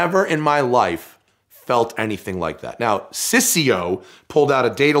 I've never in my life felt anything like that. Now, Sissio pulled out a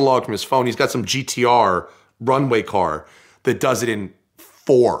data log from his phone. He's got some GTR runway car that does it in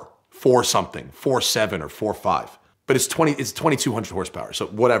 4 something, 4.7 or 4.5. But it's 2,200 horsepower, so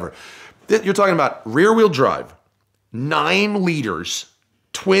whatever. You're talking about rear wheel drive, 9 liters,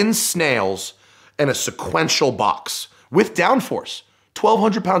 twin snails, and a sequential box with downforce.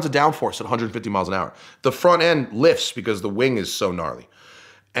 1,200 pounds of downforce at 150 miles an hour. The front end lifts because the wing is so gnarly.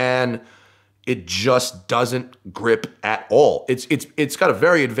 And it just doesn't grip at all. It's got a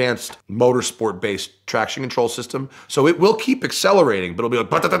very advanced motorsport-based traction control system, so it will keep accelerating, but it'll be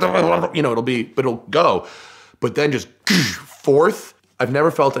like, you know, but it'll go. But then just fourth, I've never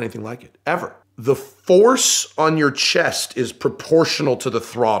felt anything like it, ever. The force on your chest is proportional to the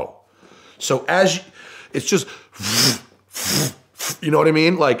throttle. So it's just, you know what I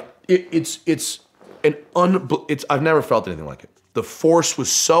mean? Like I've never felt anything like it. The force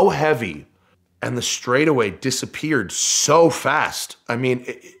was so heavy and the straightaway disappeared so fast. I mean,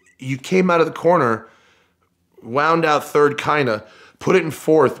 you came out of the corner, wound out third kinda, put it in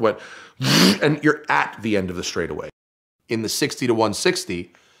fourth, went, and you're at the end of the straightaway. In the 60 to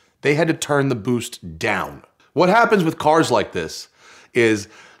 160, they had to turn the boost down. What happens with cars like this is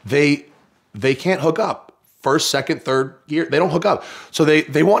they can't hook up. First, second, third gear, they don't hook up. So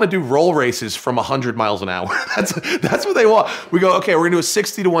they want to do roll races from 100 miles an hour. That's what they want. We go, okay, we're gonna do a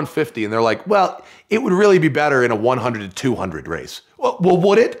 60 to 150. And they're like, well, it would really be better in a 100 to 200 race. Well,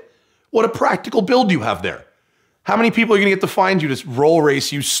 would it? What a practical build do you have there? How many people are gonna get to find you to roll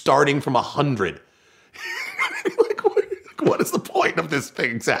race you starting from 100? Like, what is the point of this thing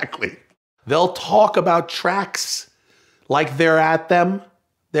exactly? They'll talk about tracks like they're at them.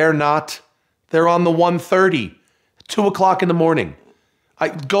 They're not. They're on the 130, 2 o'clock in the morning.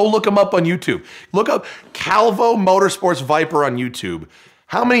 Go look them up on YouTube. Look up Calvo Motorsports Viper on YouTube.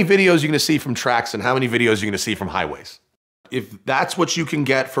 How many videos are you gonna see from tracks and how many videos are you gonna see from highways? If that's what you can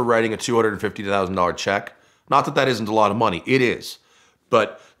get for writing a $250,000 check, not that that isn't a lot of money, it is.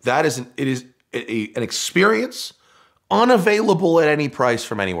 But it is an experience unavailable at any price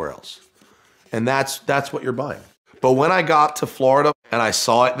from anywhere else. And that's what you're buying. But when I got to Florida and I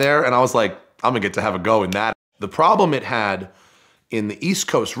saw it there and I was like, I'm gonna get to have a go in that. The problem it had in the East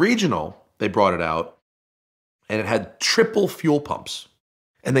Coast Regional, they brought it out, and it had triple fuel pumps.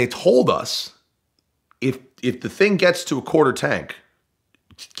 And they told us, if the thing gets to a quarter tank,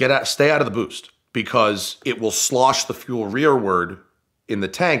 stay out of the boost, because it will slosh the fuel rearward in the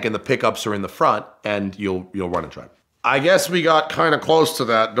tank and the pickups are in the front and you'll run and drive. I guess we got kind of close to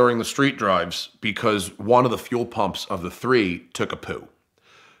that during the street drives because one of the fuel pumps of the 3 took a poo.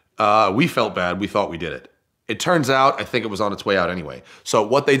 We felt bad. We thought we did it. It turns out, I think it was on its way out anyway. So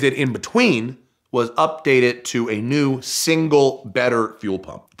what they did in between was update it to a new single better fuel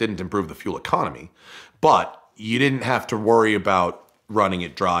pump. Didn't improve the fuel economy, but you didn't have to worry about running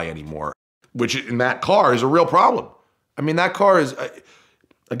it dry anymore, which in that car is a real problem. I mean, that car is,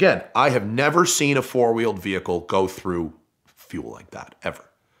 again, I have never seen a 4-wheeled vehicle go through fuel like that, ever.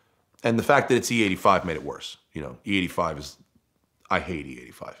 And the fact that it's E85 made it worse. You know, E85 is, I hate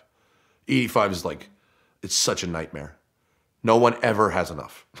E85. E85 is like, it's such a nightmare. No one ever has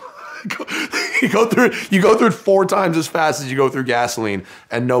enough. you go through it 4 times as fast as you go through gasoline,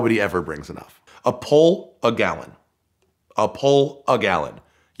 and nobody ever brings enough. A pull, a gallon. A pull, a gallon.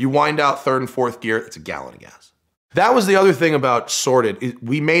 You wind out 3rd and 4th gear, it's a gallon of gas. That was the other thing about Sorted.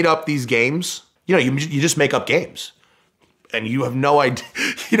 We made up these games. You know, you just make up games. And you have no idea,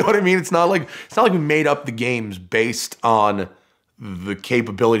 you know what I mean? It's not like we made up the games based on the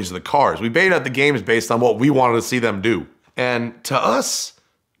capabilities of the cars. We made up the games based on what we wanted to see them do. And to us,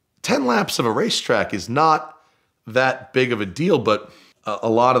 10 laps of a racetrack is not that big of a deal, but a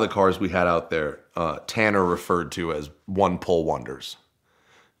lot of the cars we had out there, Tanner referred to as one-pull wonders.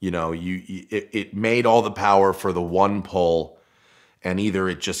 You know, it made all the power for the one pull, and either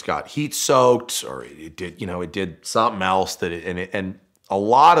it just got heat soaked or it did something else and a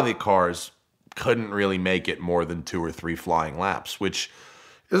lot of the cars couldn't really make it more than 2 or 3 flying laps, which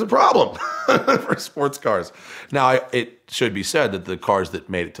is a problem for sports cars. Now, it should be said that the cars that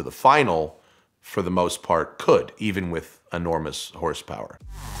made it to the final, for the most part, could, even with enormous horsepower.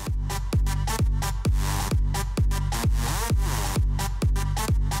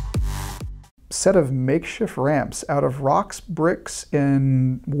 Set of makeshift ramps out of rocks, bricks,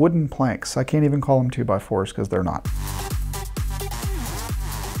 and wooden planks. I can't even call them 2x4s because they're not.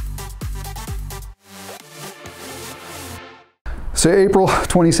 So April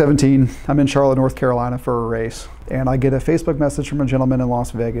 2017, I'm in Charlotte, North Carolina for a race, and I get a Facebook message from a gentleman in Las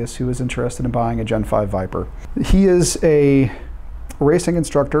Vegas who is interested in buying a Gen 5 Viper. He is a racing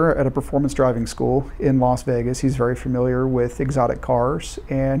instructor at a performance driving school in Las Vegas. He's very familiar with exotic cars,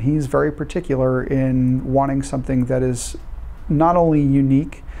 and he's very particular in wanting something that is not only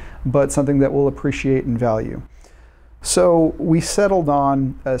unique, but something that will appreciate and value. So we settled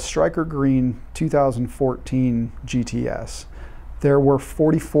on a Striker Green 2014 GTS. There were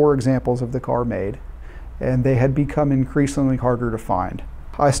 44 examples of the car made, and they had become increasingly harder to find.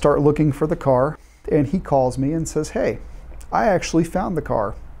 I start looking for the car, and he calls me and says, hey, I actually found the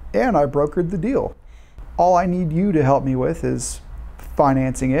car, and I brokered the deal. All I need you to help me with is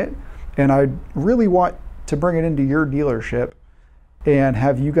financing it, and I really want to bring it into your dealership and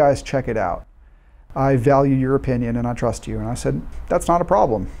have you guys check it out. I value your opinion and I trust you. And I said, that's not a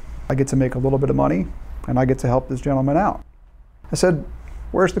problem. I get to make a little bit of money and I get to help this gentleman out. I said,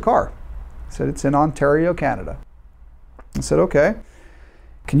 where's the car? He said, it's in Ontario, Canada. I said, okay.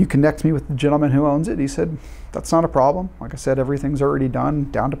 Can you connect me with the gentleman who owns it? He said, that's not a problem. Like I said, everything's already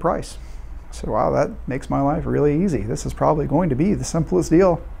done, down to price. I said, wow, that makes my life really easy. This is probably going to be the simplest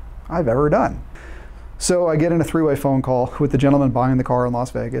deal I've ever done. So I get in a three-way phone call with the gentleman buying the car in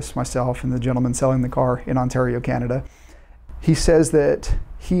Las Vegas, myself, and the gentleman selling the car in Ontario, Canada. He says that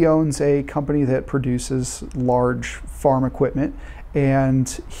he owns a company that produces large farm equipment,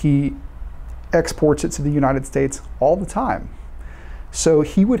 and he exports it to the United States all the time. So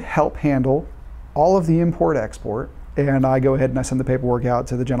he would help handle all of the import-export, and I go ahead and I send the paperwork out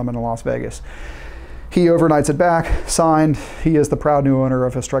to the gentleman in Las Vegas. He overnights it back, signed. He is the proud new owner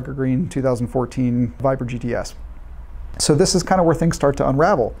of a Striker Green 2014 Viper GTS. So this is kind of where things start to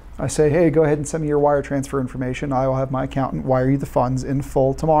unravel. I say, hey, go ahead and send me your wire transfer information. I will have my accountant wire you the funds in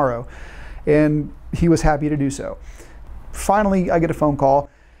full tomorrow. And he was happy to do so. Finally, I get a phone call,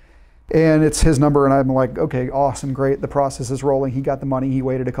 and it's his number, and I'm like, okay, awesome, great. The process is rolling. He got the money. He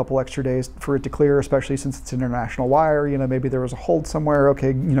waited a couple extra days for it to clear, especially since it's an international wire. You know, maybe there was a hold somewhere. Okay,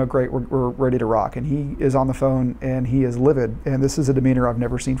 you know, great, we're ready to rock. And he is on the phone, and he is livid. And this is a demeanor I've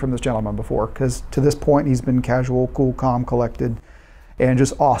never seen from this gentleman before, because to this point, he's been casual, cool, calm, collected, and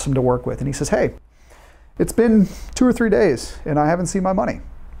just awesome to work with. And he says, hey, it's been 2 or 3 days, and I haven't seen my money.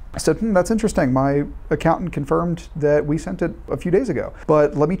 I said, that's interesting. My accountant confirmed that we sent it a few days ago,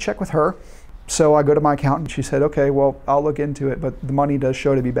 but let me check with her. So I go to my accountant. She said, okay, well, I'll look into it, but the money does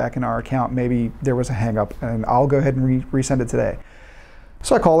show to be back in our account. Maybe there was a hang up, and I'll go ahead and resend it today.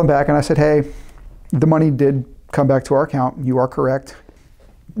 So I called him back and I said, hey, the money did come back to our account. You are correct.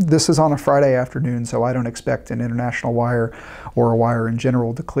 This is on a Friday afternoon, so I don't expect an international wire or a wire in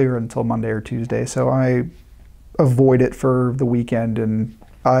general to clear until Monday or Tuesday. So I avoid it for the weekend, and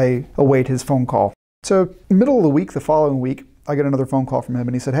I await his phone call. So middle of the week, the following week, I get another phone call from him,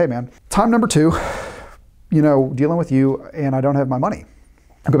 and he said, hey man, time number 2, you know, dealing with you, and I don't have my money.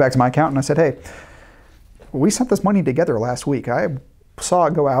 I go back to my accountant and I said, hey, we sent this money together last week. I saw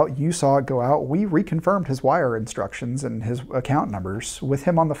it go out, you saw it go out. We reconfirmed his wire instructions and his account numbers with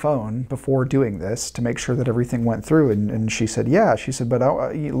him on the phone before doing this to make sure that everything went through. And she said, yeah. She said, but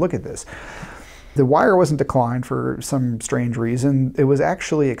look at this. The wire wasn't declined for some strange reason. It was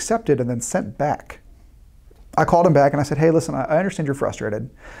actually accepted and then sent back. I called him back and I said, hey, listen, I understand you're frustrated,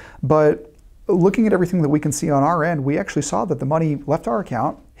 but looking at everything that we can see on our end, we actually saw that the money left our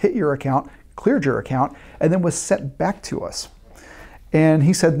account, hit your account, cleared your account, and then was sent back to us. And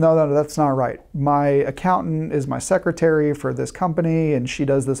he said, no, that's not right. My accountant is my secretary for this company, and she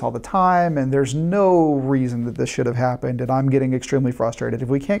does this all the time, and there's no reason that this should have happened, and I'm getting extremely frustrated. If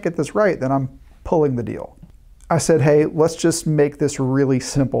we can't get this right, then I'm pulling the deal. I said, hey, let's just make this really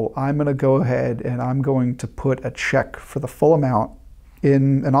simple. I'm gonna go ahead and I'm going to put a check for the full amount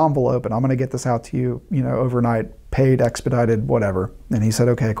in an envelope, and I'm gonna get this out to you, you know, overnight, paid, expedited, whatever. And he said,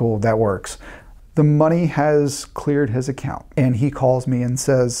 okay, cool, that works. The money has cleared his account, and he calls me and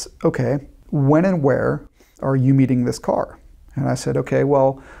says, okay, when and where are you meeting this car? And I said, okay,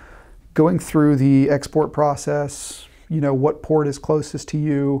 well, going through the export process, you know, what port is closest to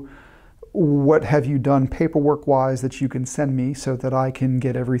you? What have you done paperwork-wise that you can send me so that I can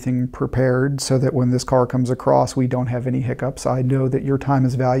get everything prepared so that when this car comes across, we don't have any hiccups? I know that your time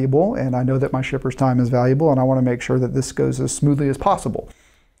is valuable, and I know that my shipper's time is valuable, and I want to make sure that this goes as smoothly as possible.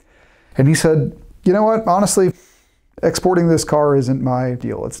 And he said, you know what, honestly, exporting this car isn't my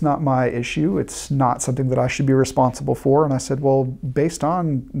deal. It's not my issue. It's not something that I should be responsible for. And I said, well, based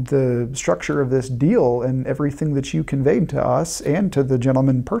on the structure of this deal and everything that you conveyed to us and to the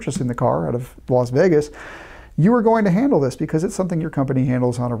gentleman purchasing the car out of Las Vegas, you are going to handle this because it's something your company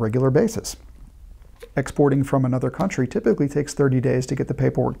handles on a regular basis. exporting from another country typically takes 30 days to get the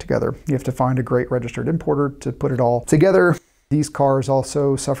paperwork together. You have to find a great registered importer to put it all together. These cars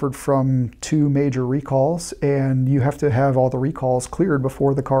also suffered from 2 major recalls, and you have to have all the recalls cleared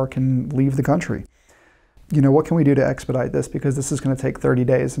before the car can leave the country. You know, what can we do to expedite this? Because this is going to take 30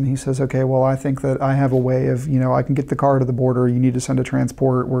 days. And he says, okay, well, I think that I have a way of, you know, I can get the car to the border. You need to send a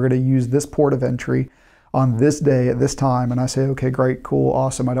transport. We're going to use this port of entry on this day at this time. And I say, okay, great, cool,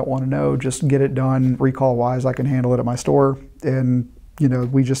 awesome. I don't want to know, just get it done. Recall wise, I can handle it at my store. And, you know,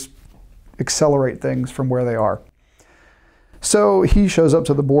 we just accelerate things from where they are. So he shows up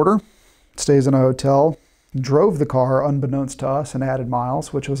to the border, stays in a hotel, drove the car unbeknownst to us and added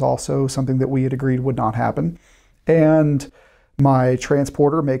miles, which was also something that we had agreed would not happen. And my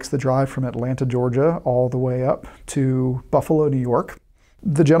transporter makes the drive from Atlanta, Georgia, all the way up to Buffalo, New York.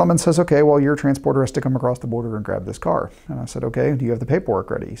 The gentleman says, okay, well, your transporter has to come across the border and grab this car. And I said, okay, do you have the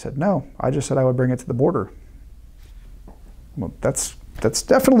paperwork ready? He said, no, I just said I would bring it to the border. Well, that's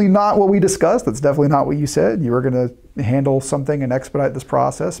definitely not what we discussed. That's definitely not what you said. You were going to handle something and expedite this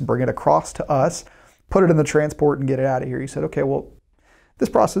process and bring it across to us, put it in the transport and get it out of here. He said, okay, well, this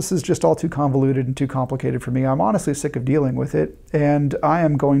process is just all too convoluted and too complicated for me. I'm honestly sick of dealing with it, and I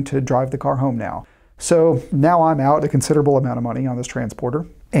am going to drive the car home now. So now I'm out a considerable amount of money on this transporter,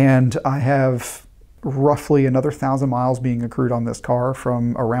 and I have roughly another 1,000 miles being accrued on this car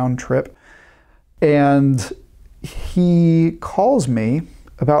from a round trip. And he calls me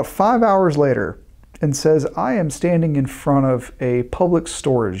about 5 hours later and says, I am standing in front of a public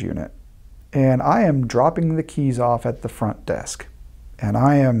storage unit, and I am dropping the keys off at the front desk, and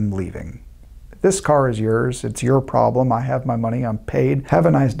I am leaving. This car is yours. It's your problem. I have my money. I'm paid. Have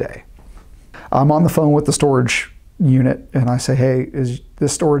a nice day. I'm on the phone with the storage unit, and I say, hey, is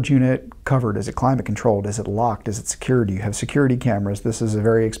this storage unit covered? Is it climate controlled? Is it locked? Is it secured? Do you have security cameras? This is a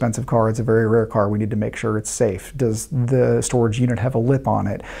very expensive car. It's a very rare car. We need to make sure it's safe. Does the storage unit have a lip on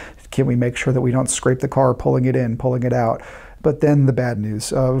it? Can we make sure that we don't scrape the car pulling it in, pulling it out? But then the bad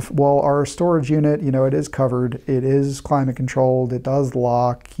news of, well, our storage unit, you know, it is covered. It is climate controlled. It does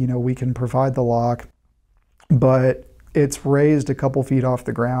lock. You know, we can provide the lock, but it's raised a couple feet off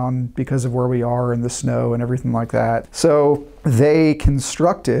the ground because of where we are and the snow and everything like that. So they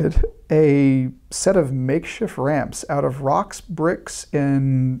constructed a set of makeshift ramps out of rocks, bricks,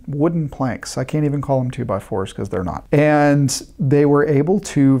 and wooden planks. I can't even call them 2x4s because they're not. And they were able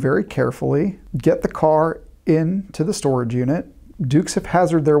to very carefully get the car into the storage unit. Dukes of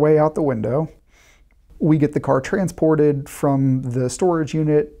Hazzard their way out the window. We get the car transported from the storage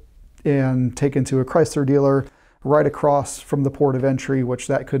unit and taken to a Chrysler dealer right across from the port of entry, which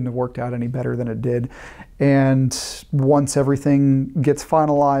that couldn't have worked out any better than it did. And once everything gets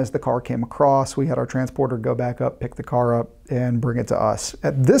finalized, the car came across. We had our transporter go back up, pick the car up, and bring it to us.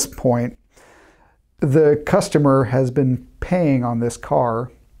 At this point, the customer has been paying on this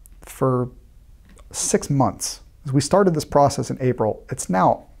car for 6 months. We started this process in April. It's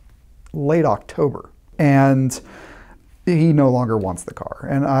now late October, and he no longer wants the car,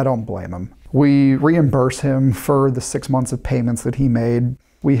 and I don't blame him. We reimburse him for the 6 months of payments that he made.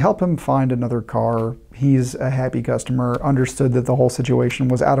 We help him find another car. He's a happy customer, understood that the whole situation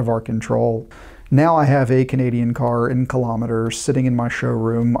was out of our control. Now I have a Canadian car in kilometers sitting in my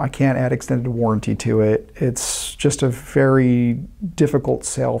showroom. I can't add extended warranty to it. It's just a very difficult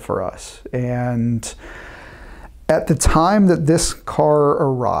sale for us. And at the time that this car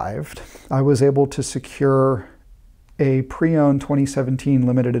arrived, I was able to secure a pre-owned 2017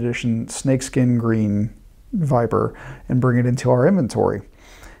 limited edition snakeskin green Viper and bring it into our inventory.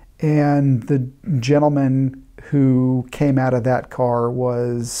 And the gentleman who came out of that car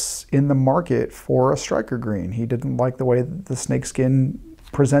was in the market for a striker green. He didn't like the way that the snakeskin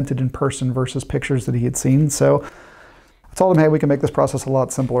presented in person versus pictures that he had seen. So I told him, hey, we can make this process a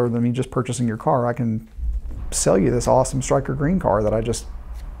lot simpler than me just purchasing your car. I can sell you this awesome striker green car that I just,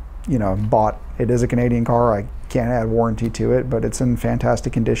 you know, bought. It is a Canadian car. I can't add warranty to it, but it's in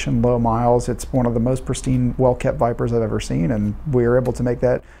fantastic condition, low miles. It's one of the most pristine, well-kept Vipers I've ever seen, and we were able to make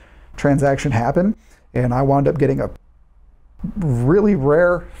that transaction happen. And I wound up getting a really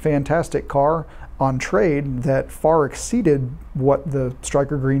rare, fantastic car on trade that far exceeded what the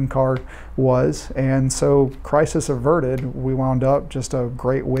striker green car was. And so, crisis averted, we wound up just a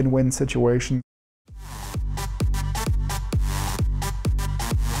great win-win situation.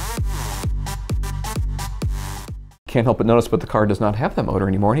 Can't help but notice, but the car does not have that motor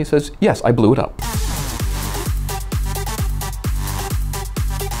anymore. And he says, yes, I blew it up.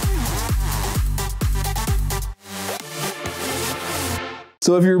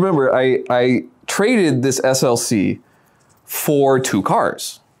 So if you remember, I traded this SLC for 2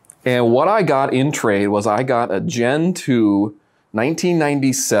 cars. And what I got in trade was I got a Gen 2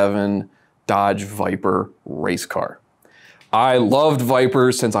 1997 Dodge Viper race car. I loved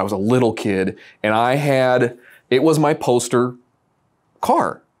Vipers since I was a little kid, and it was my poster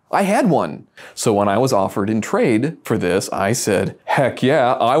car. I had one. So when I was offered in trade for this, I said, heck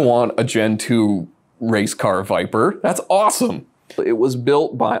yeah, I want a Gen 2 race car Viper. That's awesome. It was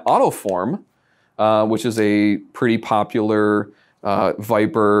built by Autoform, which is a pretty popular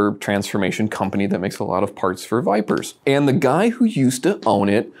Viper transformation company that makes a lot of parts for Vipers. And the guy who used to own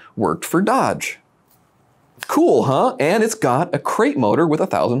it worked for Dodge. Cool, huh? And it's got a crate motor with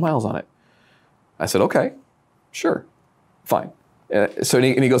 1,000 miles on it. I said, okay, sure, fine. And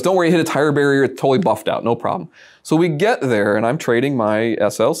he goes, don't worry, hit a tire barrier, it's totally buffed out, no problem. So we get there, and I'm trading my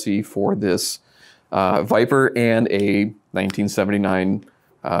SLC for this Viper and a 1979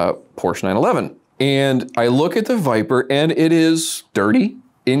 Porsche 911. And I look at the Viper, and it is dirty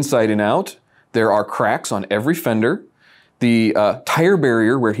inside and out. There are cracks on every fender. The tire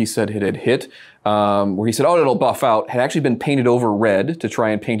barrier where he said it had hit, where he said, oh, it'll buff out, had actually been painted over red to try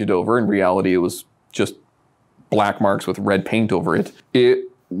and paint it over. In reality, it was just black marks with red paint over it. It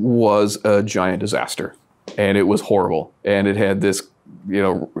was a giant disaster, and it was horrible. And it had this,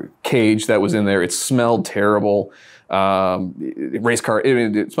 cage that was in there. It smelled terrible. Race car,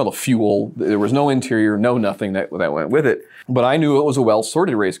 it smelled of fuel. There was no interior, no nothing that went with it. But I knew it was a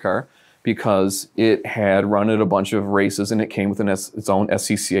well-sorted race car because it had run at a bunch of races, and it came with its own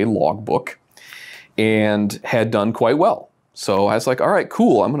SCCA logbook and had done quite well. So I was like, all right,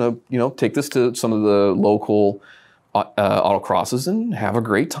 cool. I'm gonna, take this to some of the local autocrosses and have a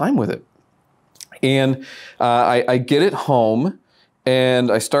great time with it. And I get it home,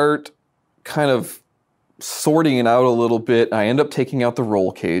 and I start kind of sorting it out a little bit. I end up taking out the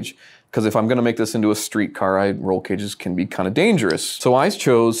roll cage, because if I'm gonna make this into a street car, roll cages can be kind of dangerous. So I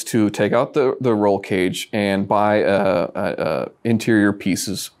chose to take out the roll cage and buy interior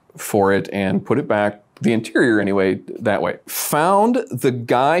pieces for it and put it back, the interior anyway, that way. Found the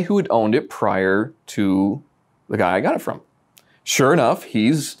guy who had owned it prior to the guy I got it from. Sure enough,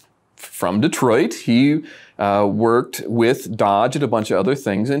 he's from Detroit. He worked with Dodge and a bunch of other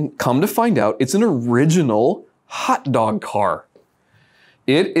things, and come to find out, it's an original hot dog car.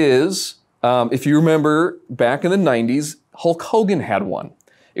 It is, if you remember back in the 90s, Hulk Hogan had one.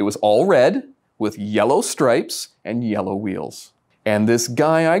 It was all red with yellow stripes and yellow wheels. And this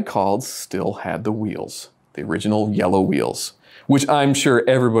guy I called still had the wheels, the original yellow wheels, which I'm sure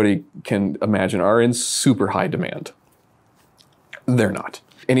everybody can imagine are in super high demand. They're not.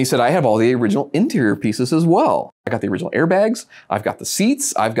 And he said, I have all the original interior pieces as well. I got the original airbags, I've got the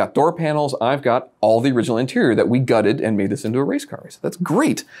seats, I've got door panels, I've got all the original interior that we gutted and made this into a race car. I said, that's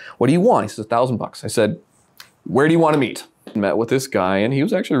great. What do you want? He says, $1,000. I said, where do you want to meet? I met with this guy, and he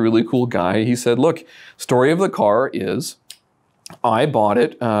was actually a really cool guy. He said, look, story of the car is, I bought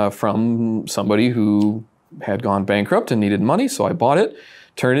it from somebody who had gone bankrupt and needed money, so I bought it,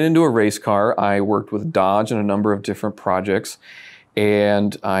 turned it into a race car. I worked with Dodge on a number of different projects,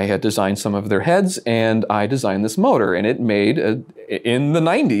 and I had designed some of their heads, and I designed this motor, and it made, in the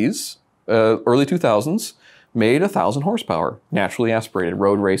 90s, early 2000s, made 1,000 horsepower, naturally aspirated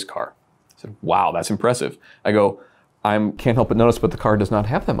road race car. I said, wow, that's impressive. I go, I can't help but notice, but the car does not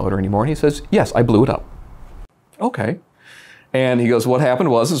have that motor anymore. And he says, yes, I blew it up. Okay. And he goes, what happened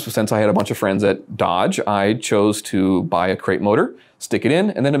was, since I had a bunch of friends at Dodge, I chose to buy a crate motor, stick it in,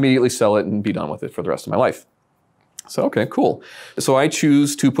 and then immediately sell it and be done with it for the rest of my life. So, okay, cool. So I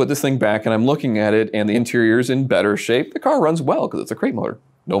choose to put this thing back, and I'm looking at it, and the interior's in better shape. The car runs well because it's a crate motor,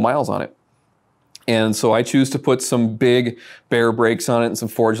 no miles on it. And so I choose to put some big bare brakes on it and some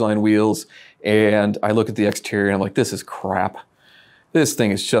forge line wheels, and I look at the exterior, and I'm like, this is crap. This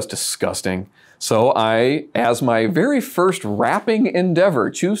thing is just disgusting. So I, as my very first wrapping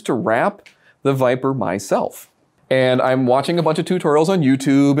endeavor, choose to wrap the Viper myself. And I'm watching a bunch of tutorials on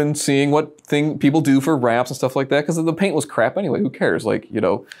YouTube and seeing what people do for wraps and stuff like that, because the paint was crap anyway. Who cares? Like,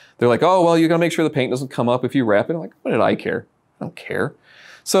 they're like, oh, well, you gotta make sure the paint doesn't come up if you wrap it. I'm like, what did I care? I don't care.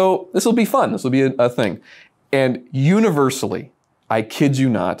 So this will be fun. This will be a thing. And universally, I kid you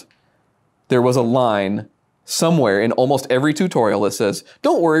not, there was a line somewhere in almost every tutorial that says,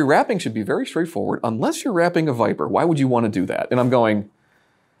 don't worry, wrapping should be very straightforward unless you're wrapping a Viper. Why would you want to do that? And I'm going,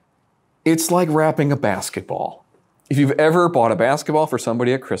 it's like wrapping a basketball. If you've ever bought a basketball for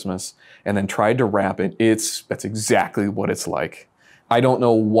somebody at Christmas and then tried to wrap it, that's exactly what it's like. I don't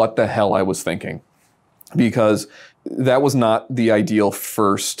know what the hell I was thinking, because that was not the ideal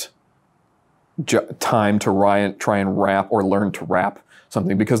first time to try and wrap or learn to wrap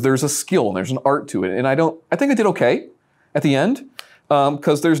something, because there's a skill and there's an art to it. And I think I did okay at the end.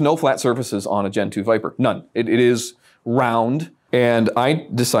 because there's no flat surfaces on a Gen 2 Viper. None. It is round. And I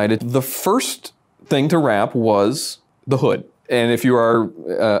decided the first thing to wrap was the hood. And if you are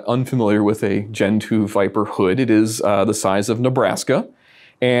unfamiliar with a Gen 2 Viper hood, it is the size of Nebraska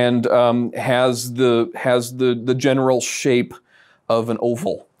and has the general shape of an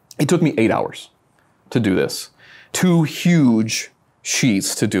oval. It took me 8 hours to do this. 2 huge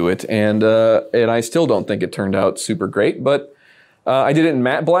sheets to do it, and I still don't think it turned out super great, but I did it in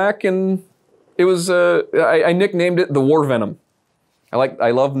matte black, and it was, I nicknamed it the War Venom.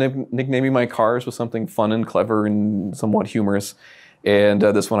 I love nicknaming my cars with something fun and clever and somewhat humorous, and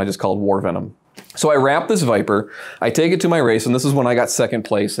this one I just called War Venom. So I wrap this Viper, I take it to my race, and this is when I got second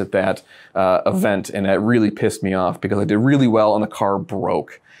place at that event, and that really pissed me off because I did really well and the car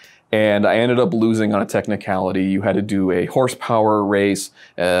broke. And I ended up losing on a technicality. You had to do a horsepower race,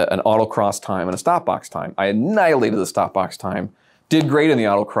 an autocross time, and a stop box time. I annihilated the stop box time, did great in the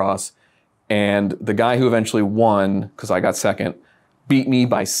autocross, and the guy who eventually won, because I got second, beat me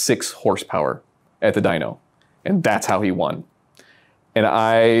by 6 horsepower at the dyno. And that's how he won. And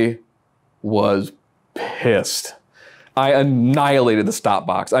I was pissed. I annihilated the stop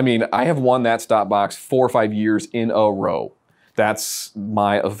box. I mean, I have won that stop box 4 or 5 years in a row. That's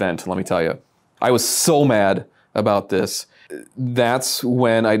my event, let me tell you. I was so mad about this. That's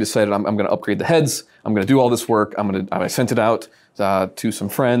when I decided I'm going to upgrade the heads. I'm going to do all this work. I sent it out to some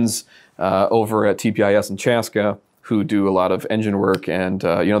friends over at TPIS in Chaska who do a lot of engine work, and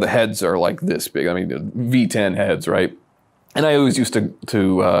you know, the heads are like this big. I mean, V10 heads, right? And I always used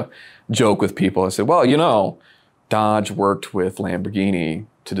to joke with people. I said, well, you know, Dodge worked with Lamborghini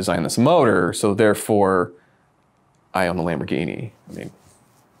to design this motor, so therefore I own a Lamborghini. I mean,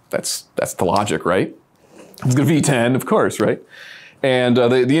 that's the logic, right? It's a V10, of course, right? And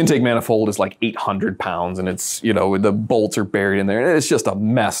the intake manifold is like 800 pounds, and it's, you know, the bolts are buried in there, and it's just a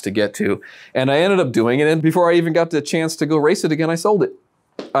mess to get to. And I ended up doing it, and before I even got the chance to go race it again, I sold it.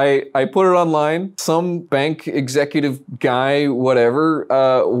 I put it online. Some bank executive guy, whatever,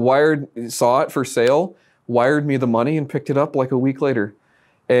 saw it for sale, wired me the money, and picked it up like a week later.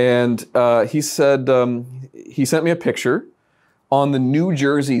 And he said, he sent me a picture on the New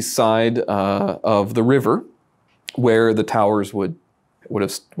Jersey side of the river where the towers would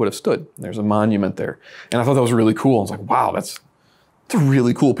have stood. There's a monument there. And I thought that was really cool. I was like, wow, that's a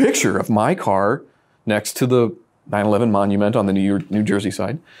really cool picture of my car next to the 9/11 monument on the New Jersey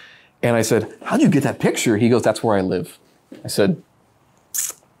side. And I said, how'd you get that picture? He goes, that's where I live. I said,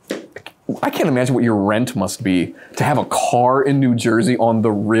 I can't imagine what your rent must be to have a car in New Jersey on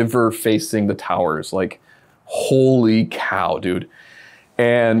the river facing the towers. Like, holy cow, dude.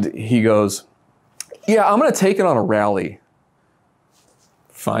 And he goes, yeah, I'm going to take it on a rally.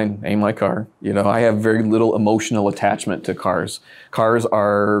 Fine, ain't my car. You know, I have very little emotional attachment to cars. Cars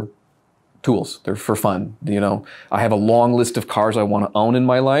are tools. They're for fun. You know, I have a long list of cars I want to own in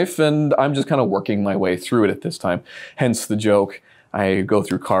my life, and I'm just kind of working my way through it at this time. Hence the joke, I go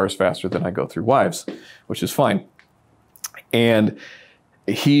through cars faster than I go through wives, which is fine. And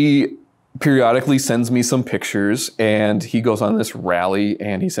he periodically sends me some pictures, and he goes on this rally,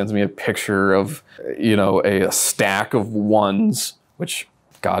 and he sends me a picture of, you know, a stack of ones, which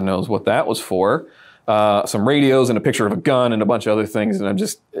God knows what that was for. Some radios and a picture of a gun and a bunch of other things. And I'm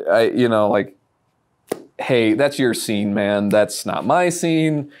just, you know, like, hey, that's your scene, man. That's not my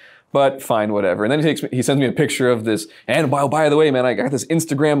scene, but fine, whatever. And then he sends me a picture of this. And by the way, man, I got this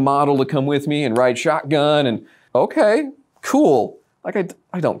Instagram model to come with me and ride shotgun. And okay, cool. Like,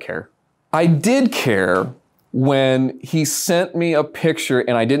 I don't care. I did care when he sent me a picture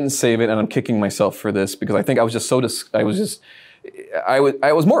and I didn't save it, and I'm kicking myself for this because I think I was just so, I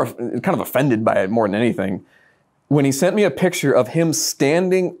was more kind of offended by it more than anything. When he sent me a picture of him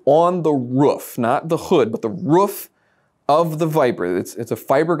standing on the roof, not the hood, but the roof of the Viper. It's a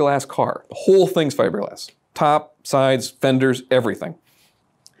fiberglass car. The whole thing's fiberglass. Top, sides, fenders, everything.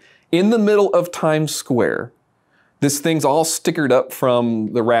 In the middle of Times Square, this thing's all stickered up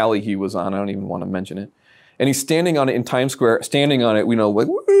from the rally he was on. I don't even want to mention it. And he's standing on it in Times Square, standing on it, you know, like,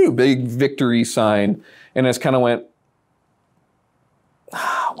 woo, big victory sign. And I just kind of went,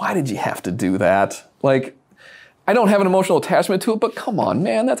 why did you have to do that? Like, I don't have an emotional attachment to it, but come on,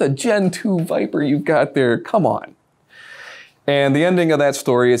 man, that's a Gen 2 Viper you've got there. Come on. And the ending of that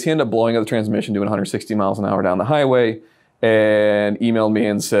story is he ended up blowing up the transmission doing 160 miles an hour down the highway and emailed me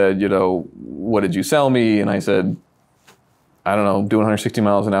and said, you know, what did you sell me? And I said, I don't know, doing 160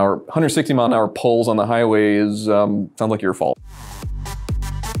 miles an hour, 160 mile an hour pulls on the highway is, sounds like your fault.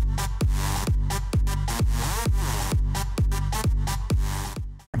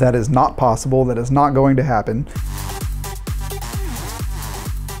 That is not possible. That is not going to happen.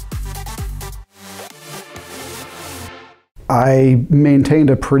 I maintained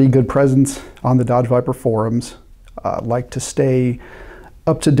a pretty good presence on the Dodge Viper forums. Liked to stay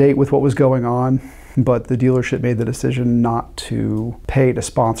up to date with what was going on, but the dealership made the decision not to pay to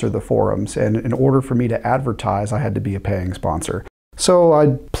sponsor the forums. And in order for me to advertise, I had to be a paying sponsor. So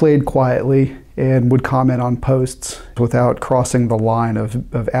I played quietly and would comment on posts without crossing the line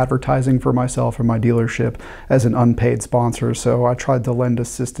of advertising for myself or my dealership as an unpaid sponsor. So I tried to lend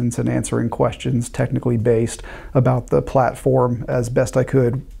assistance in answering questions technically based about the platform as best I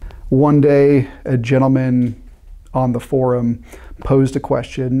could. One day, a gentleman on the forum posed a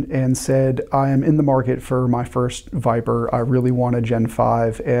question and said, I am in the market for my first Viper. I really want a Gen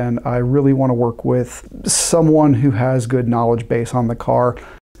 5 and I really want to work with someone who has good knowledge base on the car.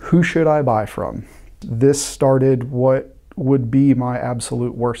 Who should I buy from? This started what would be my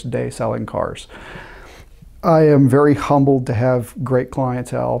absolute worst day selling cars. I am very humbled to have great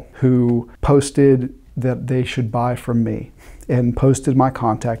clientele who posted that they should buy from me and posted my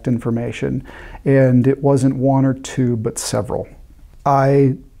contact information. And it wasn't one or two, but several.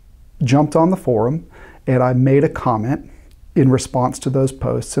 I jumped on the forum and I made a comment in response to those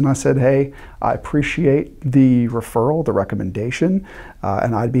posts. And I said, hey, I appreciate the referral, the recommendation,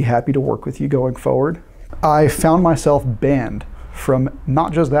 and I'd be happy to work with you going forward. I found myself banned from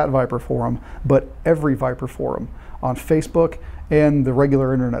not just that Viper forum, but every Viper forum on Facebook and the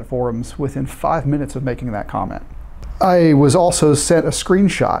regular internet forums within 5 minutes of making that comment. I was also sent a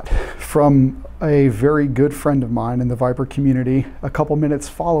screenshot from a very good friend of mine in the Viper community a couple minutes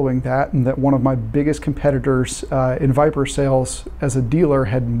following that, and that one of my biggest competitors in Viper sales as a dealer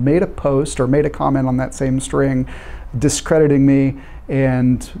had made a post or made a comment on that same string discrediting me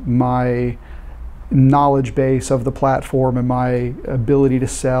and my knowledge base of the platform and my ability to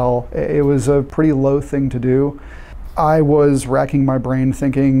sell. It was a pretty low thing to do. I was racking my brain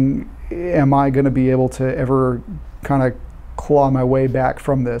thinking, am I going to be able to ever kind of claw my way back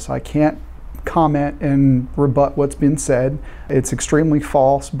from this? I can't comment and rebut what's been said. It's extremely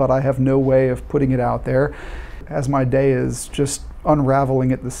false, but I have no way of putting it out there. As my day is just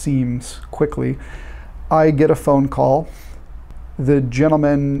unraveling at the seams quickly, I get a phone call. The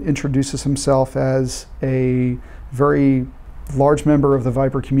gentleman introduces himself as a very large member of the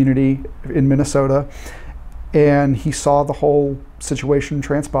Viper community in Minnesota, and he saw the whole situation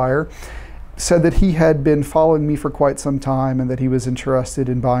transpire. Said that he had been following me for quite some time and that he was interested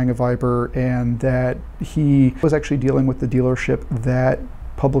in buying a Viper, and that he was actually dealing with the dealership that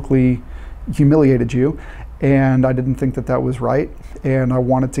publicly humiliated you, and I didn't think that that was right, and I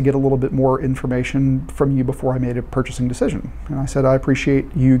wanted to get a little bit more information from you before I made a purchasing decision. And I said, I appreciate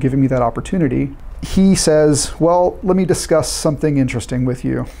you giving me that opportunity. He says, well, let me discuss something interesting with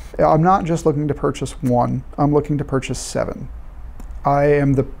you. I'm not just looking to purchase one, I'm looking to purchase 7. I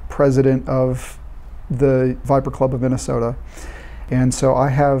am the president of the Viper Club of Minnesota, and so I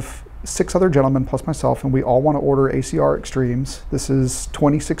have 6 other gentlemen plus myself, and we all want to order ACR Extremes. This is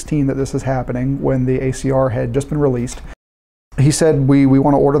 2016 that this is happening, when the ACR had just been released. He said, we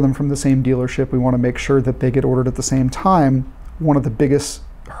want to order them from the same dealership. We want to make sure that they get ordered at the same time. One of the biggest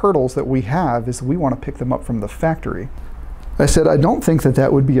hurdles that we have is we want to pick them up from the factory. I said, I don't think that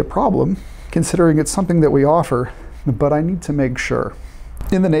that would be a problem, considering it's something that we offer, but I need to make sure.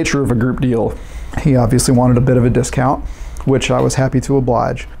 In the nature of a group deal, he obviously wanted a bit of a discount, which I was happy to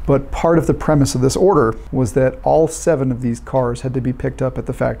oblige. But part of the premise of this order was that all 7 of these cars had to be picked up at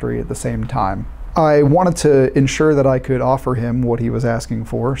the factory at the same time. I wanted to ensure that I could offer him what he was asking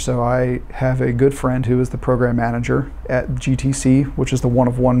for, so I have a good friend who is the program manager at GTC, which is the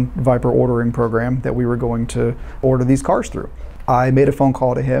one-of-one Viper ordering program that we were going to order these cars through. I made a phone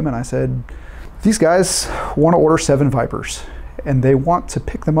call to him and I said, these guys want to order 7 Vipers, and they want to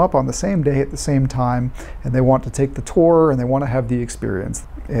pick them up on the same day at the same time, and they want to take the tour and they want to have the experience.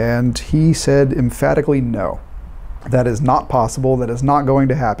 And he said emphatically, no, that is not possible. That is not going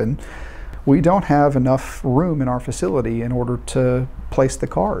to happen. We don't have enough room in our facility in order to place the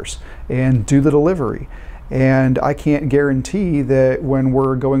cars and do the delivery. And I can't guarantee that when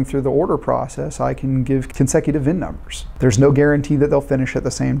we're going through the order process, I can give consecutive VIN numbers. There's no guarantee that they'll finish at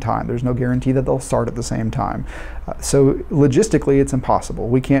the same time. There's no guarantee that they'll start at the same time. So logistically, it's impossible.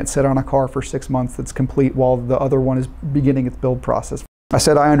 We can't sit on a car for 6 months that's complete while the other one is beginning its build process. I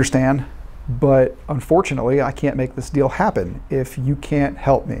said, I understand, but unfortunately, I can't make this deal happen if you can't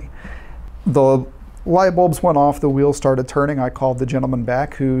help me. The light bulbs went off, the wheels started turning. I called the gentleman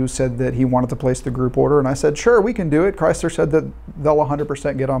back who said that he wanted to place the group order, and I said, sure, we can do it. Chrysler said that they'll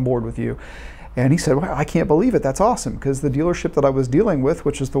 100% get on board with you. And he said, "Wow, I can't believe it. That's awesome." Because the dealership that I was dealing with,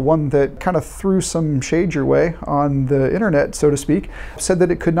 which is the one that kind of threw some shade your way on the internet, so to speak, said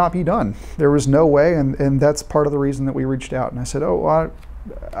that it could not be done. There was no way, and that's part of the reason that we reached out. And I said, "Oh, well,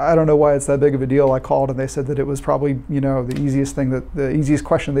 I don't know why it's that big of a deal." I called and they said that it was probably, the easiest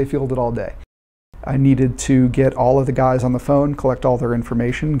question they fielded all day. I needed to get all of the guys on the phone, collect all their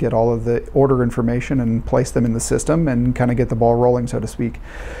information, get all of the order information and place them in the system and kind of get the ball rolling, so to speak.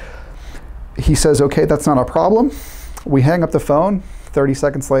 He says, "Okay, that's not a problem." We hang up the phone. 30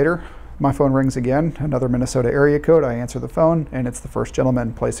 seconds later, my phone rings again, another Minnesota area code. I answer the phone, and it's the first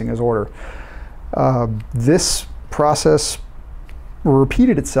gentleman placing his order. This process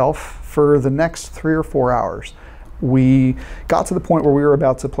repeated itself for the next 3 or 4 hours. We got to the point where we were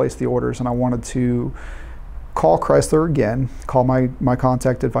about to place the orders, and I wanted to call Chrysler again, call my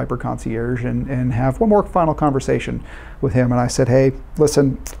contact at Viper Concierge, and have one more final conversation with him. And I said, "Hey,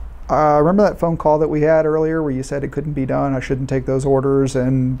 listen, remember that phone call that we had earlier where you said it couldn't be done, I shouldn't take those orders,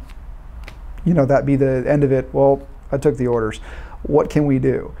 and that'd be the end of it? Well, I took the orders. What can we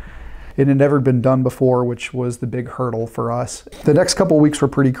do?" It had never been done before, which was the big hurdle for us. The next couple of weeks were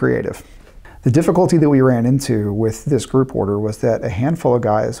pretty creative. The difficulty that we ran into with this group order was that a handful of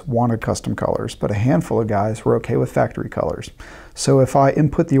guys wanted custom colors, but a handful of guys were okay with factory colors. So if I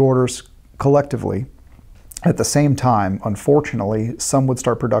input the orders collectively, at the same time, unfortunately, some would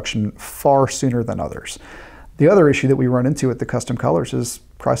start production far sooner than others. The other issue that we run into with the custom colors is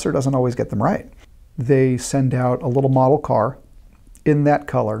Chrysler doesn't always get them right. They send out a little model car in that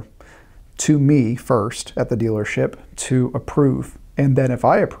color to me first at the dealership to approve. And then if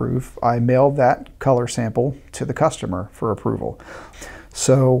I approve, I mail that color sample to the customer for approval.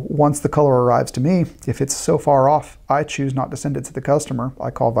 So once the color arrives to me, if it's so far off, I choose not to send it to the customer. I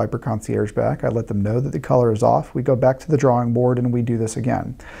call Viper Concierge back. I let them know that the color is off. We go back to the drawing board and we do this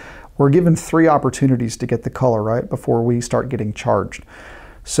again. We're given 3 opportunities to get the color right before we start getting charged.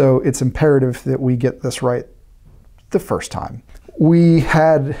 So it's imperative that we get this right the first time. We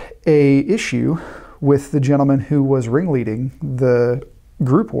had an issue with the gentleman who was ringleading the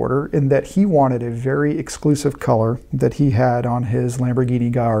group order in that he wanted a very exclusive color that he had on his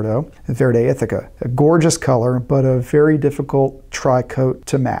Lamborghini Gallardo, Verde Ithaca. A gorgeous color, but a very difficult tri-coat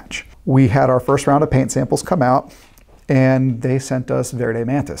to match. We had our first round of paint samples come out, and they sent us Verde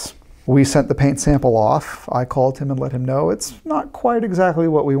Mantis. We sent the paint sample off. I called him and let him know it's not quite exactly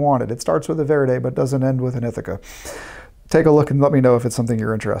what we wanted. It starts with a Verde, but doesn't end with an Ithaca. Take a look and let me know if it's something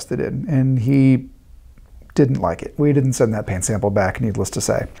you're interested in. And he didn't like it. We didn't send that paint sample back, needless to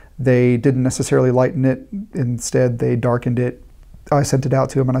say. They didn't necessarily lighten it. Instead, they darkened it. I sent it out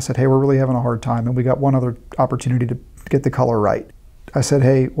to him and I said, "Hey, we're really having a hard time, and we got one other opportunity to get the color right." I said,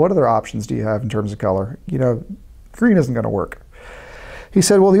 "Hey, what other options do you have in terms of color? Green isn't going to work." He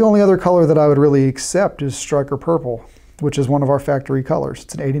said, "Well, the only other color that I would really accept is Striker Purple, which is one of our factory colors.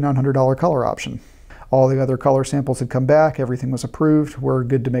 It's an $8,900 color option." All the other color samples had come back. Everything was approved. We're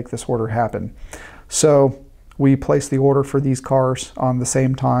good to make this order happen. So we placed the order for these cars on the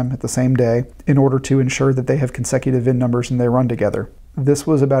same time, at the same day, in order to ensure that they have consecutive VIN numbers and they run together. This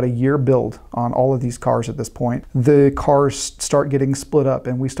was about a year build on all of these cars at this point. The cars start getting split up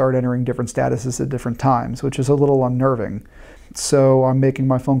and we start entering different statuses at different times, which is a little unnerving. So I'm making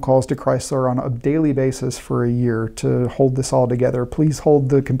my phone calls to Chrysler on a daily basis for a year to hold this all together. Please hold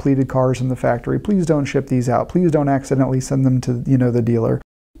the completed cars in the factory. Please don't ship these out. Please don't accidentally send them to the dealer.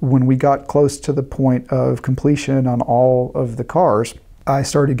 When we got close to the point of completion on all of the cars, I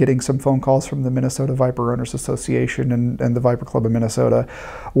started getting some phone calls from the Minnesota Viper Owners Association and the Viper Club of Minnesota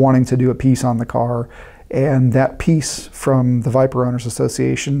wanting to do a piece on the car. And that piece from the Viper Owners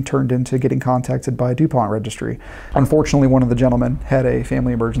Association turned into getting contacted by DuPont Registry. Unfortunately, one of the gentlemen had a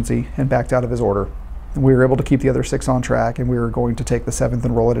family emergency and backed out of his order. We were able to keep the other 6 on track, and we were going to take the 7th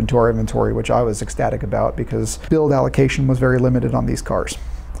and roll it into our inventory, which I was ecstatic about because build allocation was very limited on these cars.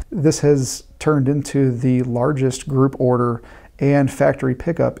 This has turned into the largest group order and factory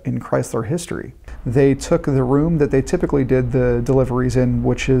pickup in Chrysler history. They took the room that they typically did the deliveries in,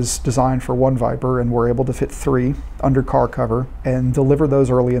 which is designed for 1 Viper, and were able to fit 3 under car cover and deliver those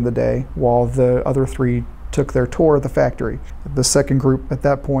early in the day while the other 3 took their tour of the factory. The second group at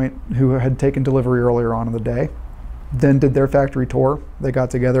that point, who had taken delivery earlier on in the day, then did their factory tour. They got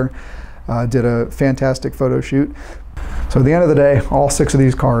together, did a fantastic photo shoot. So at the end of the day, all 6 of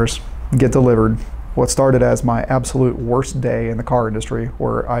these cars get delivered. What started as my absolute worst day in the car industry,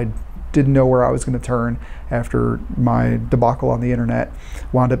 where I didn't know where I was going to turn after my debacle on the internet,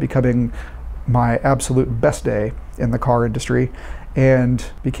 wound up becoming my absolute best day in the car industry and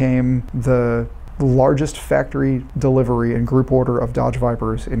became the largest factory delivery and group order of Dodge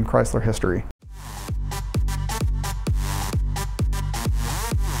Vipers in Chrysler history.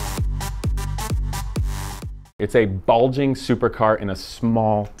 It's a bulging supercar in a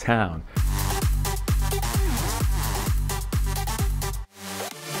small town.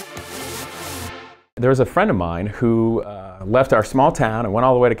 There was a friend of mine who left our small town and went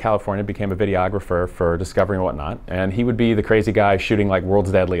all the way to California, became a videographer for Discovery and whatnot. And he would be the crazy guy shooting like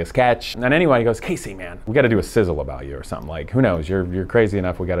World's Deadliest Catch. And anyway, he goes, Casey, man, we got to do a sizzle about you or something. Like, who knows? You're crazy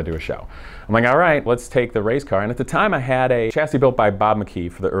enough. We got to do a show. I'm like, all right, let's take the race car. And at the time, I had a chassis built by Bob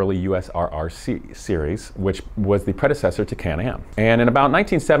McKee for the early USRR series, which was the predecessor to Can-Am. And in about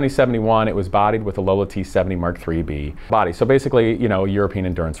 1970-71, it was bodied with a Lola T70 Mark IIIB body. So basically, you know, a European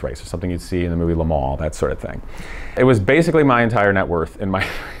endurance race or something you'd see in the movie Le Mans, that sort of thing. It was basically my entire net worth in my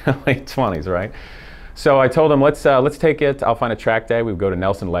late 20s, right? So I told him, let's take it. I'll find a track day. We would go to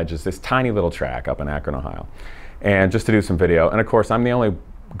Nelson Ledges, this tiny little track up in Akron, Ohio, and just to do some video. And of course, I'm the only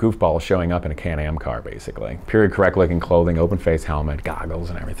goofball showing up in a Can-Am car, basically. Period correct looking clothing, open face helmet, goggles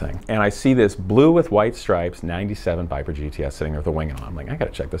and everything. And I see this blue with white stripes, 97 Viper GTS sitting there with a wing on. I'm like, I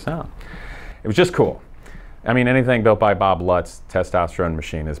gotta check this out. It was just cool. I mean, anything built by Bob Lutz, testosterone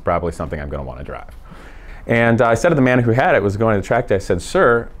machine, is probably something I'm gonna wanna drive. And I said to the man who had it, was going to the track day, I said,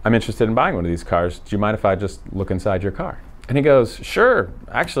 sir, I'm interested in buying one of these cars. Do you mind if I just look inside your car? And he goes, sure,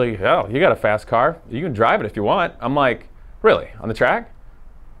 actually, hell, you got a fast car. You can drive it if you want. I'm like, really, on the track?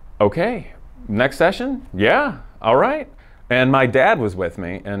 Okay, next session? Yeah, all right. And my dad was with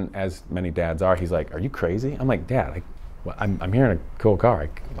me, and as many dads are, he's like, are you crazy? I'm like, Dad, I'm here in a cool car.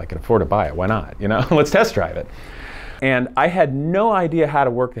 I can afford to buy it, why not? You know, let's test drive it. And I had no idea how to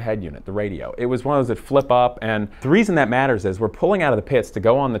work the head unit, the radio. It was one of those that flip up, and the reason that matters is we're pulling out of the pits to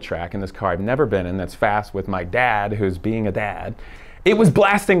go on the track in this car I've never been in that's fast with my dad, who's being a dad. It was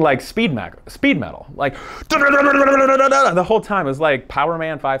blasting like speed metal, like the whole time. It was like Power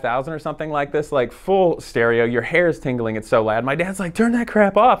Man 5000 or something like this, like full stereo. Your hair's tingling, it's so loud. My dad's like, turn that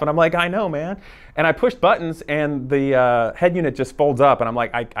crap off. And I'm like, I know, man. And I pushed buttons and the head unit just folds up. And I'm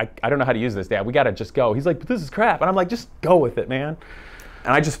like, I don't know how to use this, Dad. We got to just go. He's like, but this is crap. And I'm like, just go with it, man.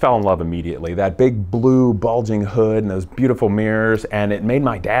 And I just fell in love immediately. That big blue bulging hood and those beautiful mirrors. And it made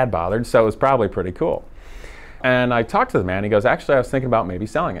my dad bothered, so it was probably pretty cool. And I talked to the man. He goes, actually, I was thinking about maybe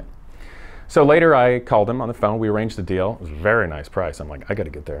selling it. So later I called him on the phone. We arranged the deal. It was a very nice price. I'm like, I got to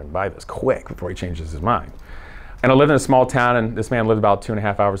get there and buy this quick before he changes his mind. And I lived in a small town, and this man lived about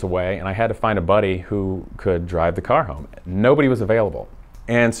 2.5 hours away, and I had to find a buddy who could drive the car home. Nobody was available.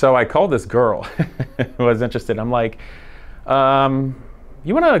 And so I called this girl who was interested. I'm like,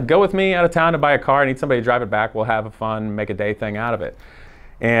 you want to go with me out of town to buy a car? I need somebody to drive it back. We'll have a fun, make a day thing out of it.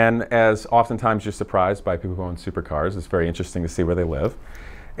 And as oftentimes you're surprised by people who own supercars, it's very interesting to see where they live.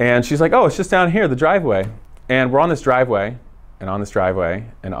 And she's like, oh, it's just down here, the driveway. And we're on this driveway, and on this driveway,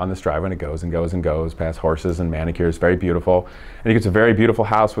 and on this driveway, and it goes and goes and goes past horses and manicures, very beautiful. And you get to a very beautiful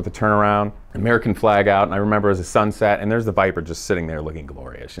house with a turnaround, American flag out, and I remember as the sun set, and there's the Viper just sitting there looking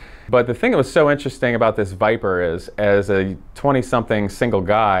glorious. But the thing that was so interesting about this Viper is, as a 20-something single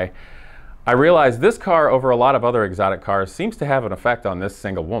guy, I realized this car, over a lot of other exotic cars, seems to have an effect on this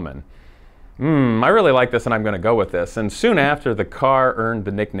single woman. I really like this and I'm going to go with this. And soon after, the car earned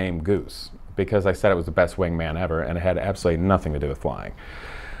the nickname Goose because I said it was the best wingman ever, and it had absolutely nothing to do with flying.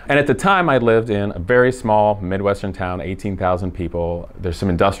 And at the time, I lived in a very small Midwestern town, 18,000 people. There's some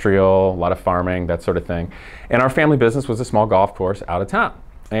industrial, a lot of farming, that sort of thing. And our family business was a small golf course out of town.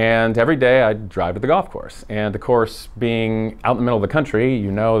 And every day I'd drive to the golf course. And the course being out in the middle of the country,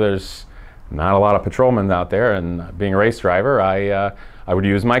 you know, there's not a lot of patrolmen out there, and being a race driver, I would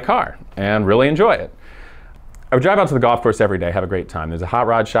use my car and really enjoy it. I would drive out to the golf course every day, have a great time. There's a hot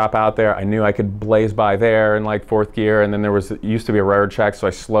rod shop out there. I knew I could blaze by there in like fourth gear, and then there used to be a railroad track, so I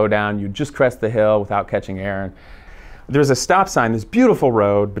slow down. You just crest the hill without catching air. And there's a stop sign, this beautiful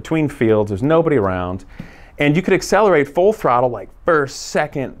road between fields, there's nobody around, and you could accelerate full throttle like first,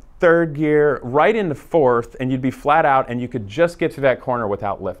 second, third gear, right into fourth, and you'd be flat out, and you could just get to that corner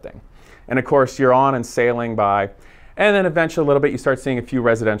without lifting. And of course, you're on and sailing by. And then eventually, a little bit, you start seeing a few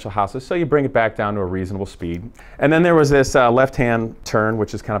residential houses, so you bring it back down to a reasonable speed. And then there was this left-hand turn,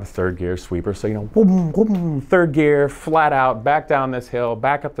 which is kind of a third gear sweeper. So, you know, boom, boom, third gear, flat out, back down this hill,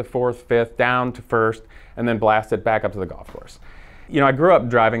 back up to fourth, fifth, down to first, and then blast it back up to the golf course. You know, I grew up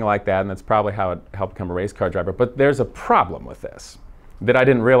driving like that, and that's probably how it helped become a race car driver. But there's a problem with this that I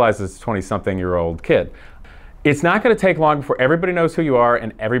didn't realize as a 20-something-year-old kid. It's not going to take long before everybody knows who you are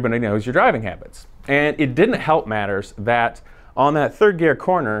and everybody knows your driving habits. And it didn't help matters that on that third gear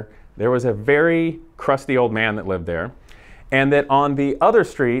corner, there was a very crusty old man that lived there. And that on the other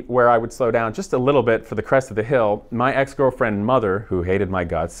street, where I would slow down just a little bit for the crest of the hill, my ex-girlfriend mother, who hated my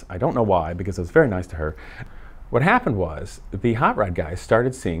guts, I don't know why, because I was very nice to her, What happened was the hot rod guys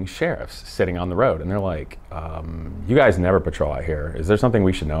started seeing sheriffs sitting on the road, and they're like, you guys never patrol out here. Is there something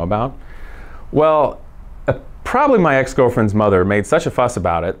we should know about? Well, probably my ex-girlfriend's mother made such a fuss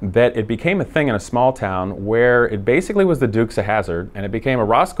about it that it became a thing in a small town where it basically was the Dukes of Hazzard, and it became a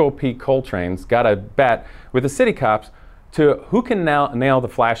Roscoe P. Coltrane's got a bet with the city cops to who can nail the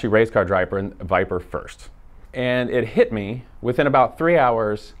flashy race car Viper first. And it hit me within about 3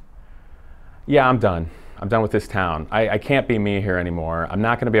 hours, yeah, I'm done. I'm done with this town. I can't be me here anymore. I'm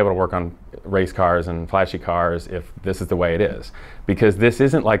not going to be able to work on race cars and flashy cars if this is the way it is. Because this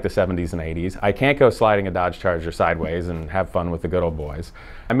isn't like the 70s and 80s. I can't go sliding a Dodge Charger sideways and have fun with the good old boys.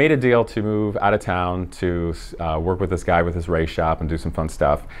 I made a deal to move out of town to work with this guy with his race shop and do some fun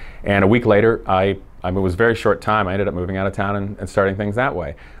stuff. And a week later, it was a very short time, I ended up moving out of town and starting things that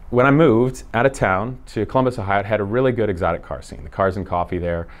way. When I moved out of town to Columbus, Ohio, it had a really good exotic car scene. The Cars and Coffee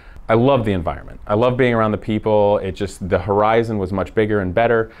there. I loved the environment. I loved being around the people. The horizon was much bigger and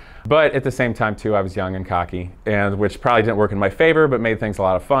better. But at the same time too, I was young and cocky, and which probably didn't work in my favor, but made things a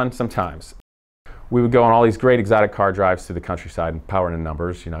lot of fun sometimes. We would go on all these great exotic car drives through the countryside and power into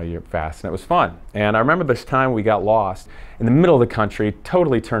numbers, you know, you're fast, and it was fun. And I remember this time we got lost in the middle of the country,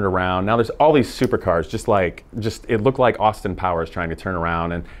 totally turned around. Now there's all these supercars, it looked like Austin Powers trying to turn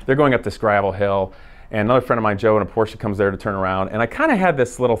around, and they're going up this gravel hill. And another friend of mine, Joe, in a Porsche comes there to turn around. And I kind of had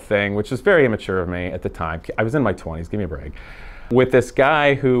this little thing, which was very immature of me at the time. I was in my 20s, give me a break. With this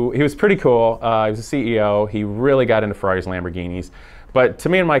guy he was pretty cool. He was a CEO. He really got into Ferraris, Lamborghinis. But to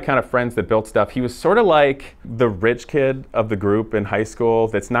me and my kind of friends that built stuff, he was sort of like the rich kid of the group in high school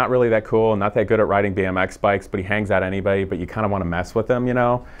that's not really that cool and not that good at riding BMX bikes, but he hangs out anybody, but you kind of want to mess with him, you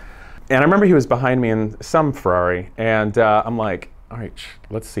know? And I remember he was behind me in some Ferrari, and I'm like, all right,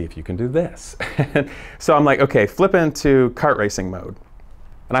 let's see if you can do this. So I'm like, okay, flip into kart racing mode.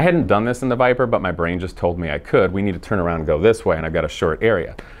 And I hadn't done this in the Viper, but my brain just told me I could. We need to turn around and go this way, and I've got a short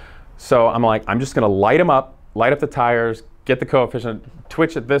area. So I'm like, I'm just gonna light them up, light up the tires, get the coefficient,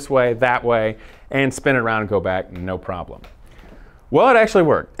 twitch it this way, that way, and spin it around and go back, no problem. Well, it actually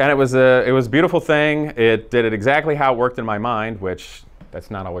worked, and it was a beautiful thing. It did it exactly how it worked in my mind, which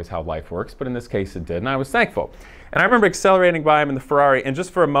that's not always how life works, but in this case it did, and I was thankful. And I remember accelerating by him in the Ferrari, and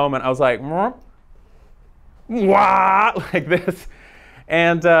just for a moment I was like, wah, like this.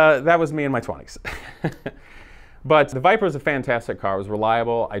 And that was me in my 20s. But the Viper is a fantastic car. It was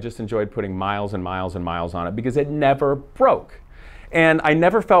reliable. I just enjoyed putting miles and miles and miles on it because it never broke. And I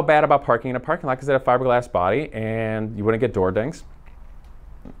never felt bad about parking in a parking lot because it had a fiberglass body and you wouldn't get door dings.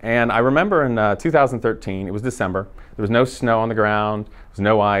 And I remember in 2013, it was December, there was no snow on the ground, there was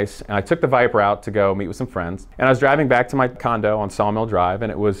no ice, and I took the Viper out to go meet with some friends. And I was driving back to my condo on Sawmill Drive,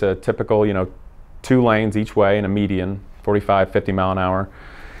 and it was a typical, 2 lanes each way and a median, 45, 50 mile an hour.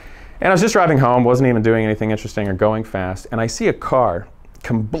 And I was just driving home, wasn't even doing anything interesting or going fast, and I see a car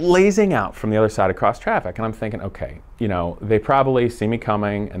come blazing out from the other side across traffic, and I'm thinking, okay, they probably see me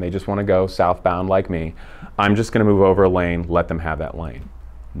coming and they just want to go southbound like me. I'm just going to move over a lane, let them have that lane.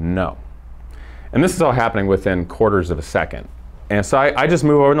 No. And this is all happening within quarters of a second. And so I just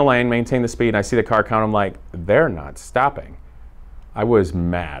move over in the lane, maintain the speed, and I see the car coming. I'm like, they're not stopping. I was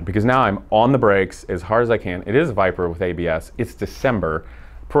mad because now I'm on the brakes as hard as I can. It is a Viper with ABS. It's December.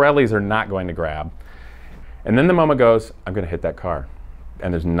 Pirellis are not going to grab. And then the moment goes, I'm going to hit that car.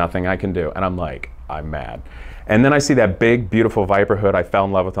 And there's nothing I can do. And I'm like, I'm mad. And then I see that big, beautiful Viper hood I fell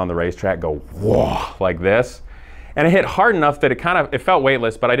in love with on the racetrack go, whoa, like this. And it hit hard enough that it felt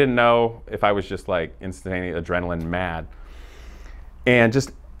weightless, but I didn't know if I was just like instantaneous adrenaline mad. And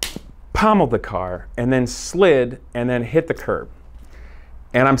just pummeled the car and then slid and then hit the curb.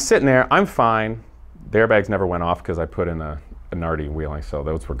 And I'm sitting there, I'm fine. The airbags never went off because I put in a Nardi wheeling, so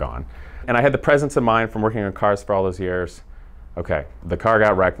those were gone. And I had the presence of mind from working on cars for all those years. Okay, the car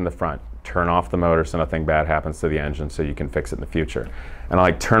got wrecked in the front. Turn off the motor so nothing bad happens to the engine so you can fix it in the future. And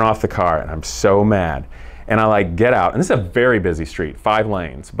I turn off the car and I'm so mad. And I get out, and this is a very busy street, 5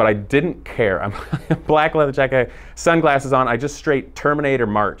 lanes, but I didn't care. I'm black leather jacket, sunglasses on. I just straight Terminator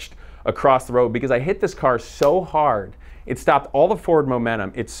marched across the road because I hit this car so hard. It stopped all the forward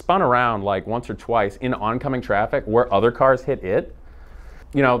momentum. It spun around like once or twice in oncoming traffic where other cars hit it.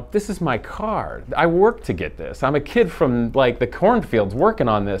 This is my car. I worked to get this. I'm a kid from the cornfields working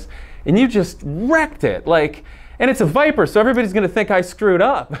on this, and you just wrecked it. And it's a Viper, so everybody's gonna think I screwed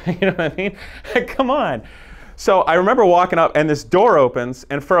up. You know what I mean? Come on. So I remember walking up and this door opens,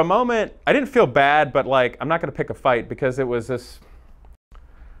 and for a moment, I didn't feel bad, but I'm not gonna pick a fight because it was this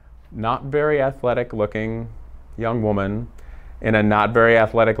not very athletic looking young woman in a not very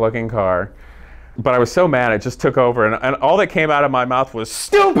athletic looking car. But I was so mad, it just took over, and all that came out of my mouth was,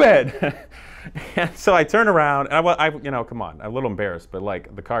 stupid! And so I turned around, and you know, come on, I'm a little embarrassed, but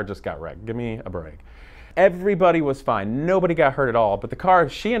like the car just got wrecked. Give me a break. Everybody was fine. Nobody got hurt at all. But the car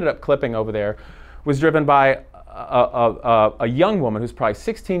she ended up clipping over there was driven by a young woman who's probably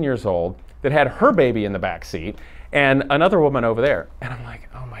 16 years old that had her baby in the back seat and another woman over there. And I'm like,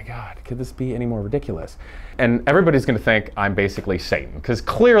 oh my God, could this be any more ridiculous? And everybody's going to think I'm basically Satan, because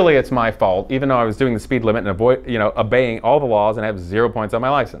clearly it's my fault, even though I was doing the speed limit and obeying all the laws and have 0 points on my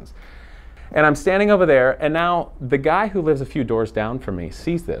license. And I'm standing over there, and now the guy who lives a few doors down from me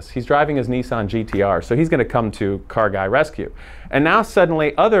sees this. He's driving his Nissan GTR, so he's going to come to Car Guy Rescue. And now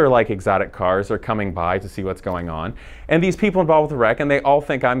suddenly other like exotic cars are coming by to see what's going on. And these people involved with the wreck, and they all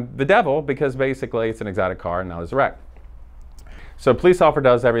think I'm the devil because basically it's an exotic car and now there's a wreck. So a police officer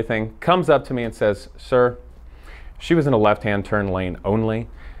does everything, comes up to me and says, sir, she was in a left-hand turn lane only.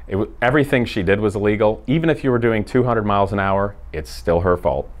 Everything she did was illegal. Even if you were doing 200 miles an hour, it's still her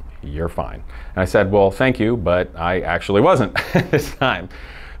fault. You're fine. And I said, well, thank you, but I actually wasn't this time.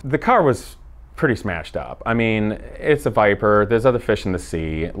 The car was pretty smashed up. I mean, it's a Viper, there's other fish in the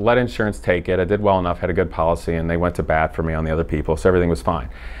sea, let insurance take it. I did well enough, had a good policy, and they went to bat for me on the other people, so everything was fine.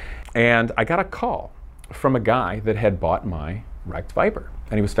 And I got a call from a guy that had bought my wrecked Viper,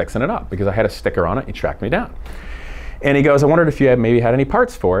 and he was fixing it up because I had a sticker on it. He tracked me down. And he goes, I wondered if you maybe had any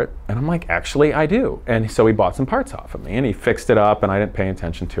parts for it. And I'm like, actually, I do. And so he bought some parts off of me, and he fixed it up, and I didn't pay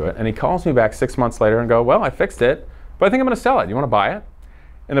attention to it. And he calls me back 6 months later and go, well, I fixed it, but I think I'm going to sell it. You want to buy it?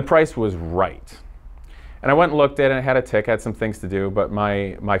 And the price was right. And I went and looked at it, and I had a tick, had some things to do, but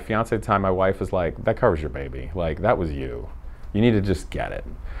my fiance at the time, my wife, was like, that car was your baby. Like, that was you. You need to just get it.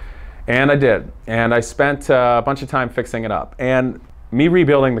 And I did. And I spent a bunch of time fixing it up. And me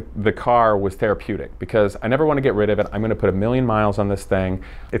rebuilding the car was therapeutic because I never want to get rid of it. I'm going to put 1 million miles on this thing.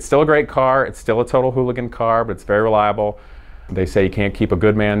 It's still a great car. It's still a total hooligan car, but it's very reliable. They say you can't keep a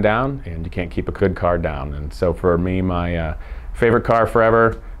good man down, and you can't keep a good car down. And so for me, my favorite car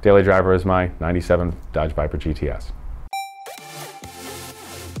forever, daily driver, is my 97 Dodge Viper GTS.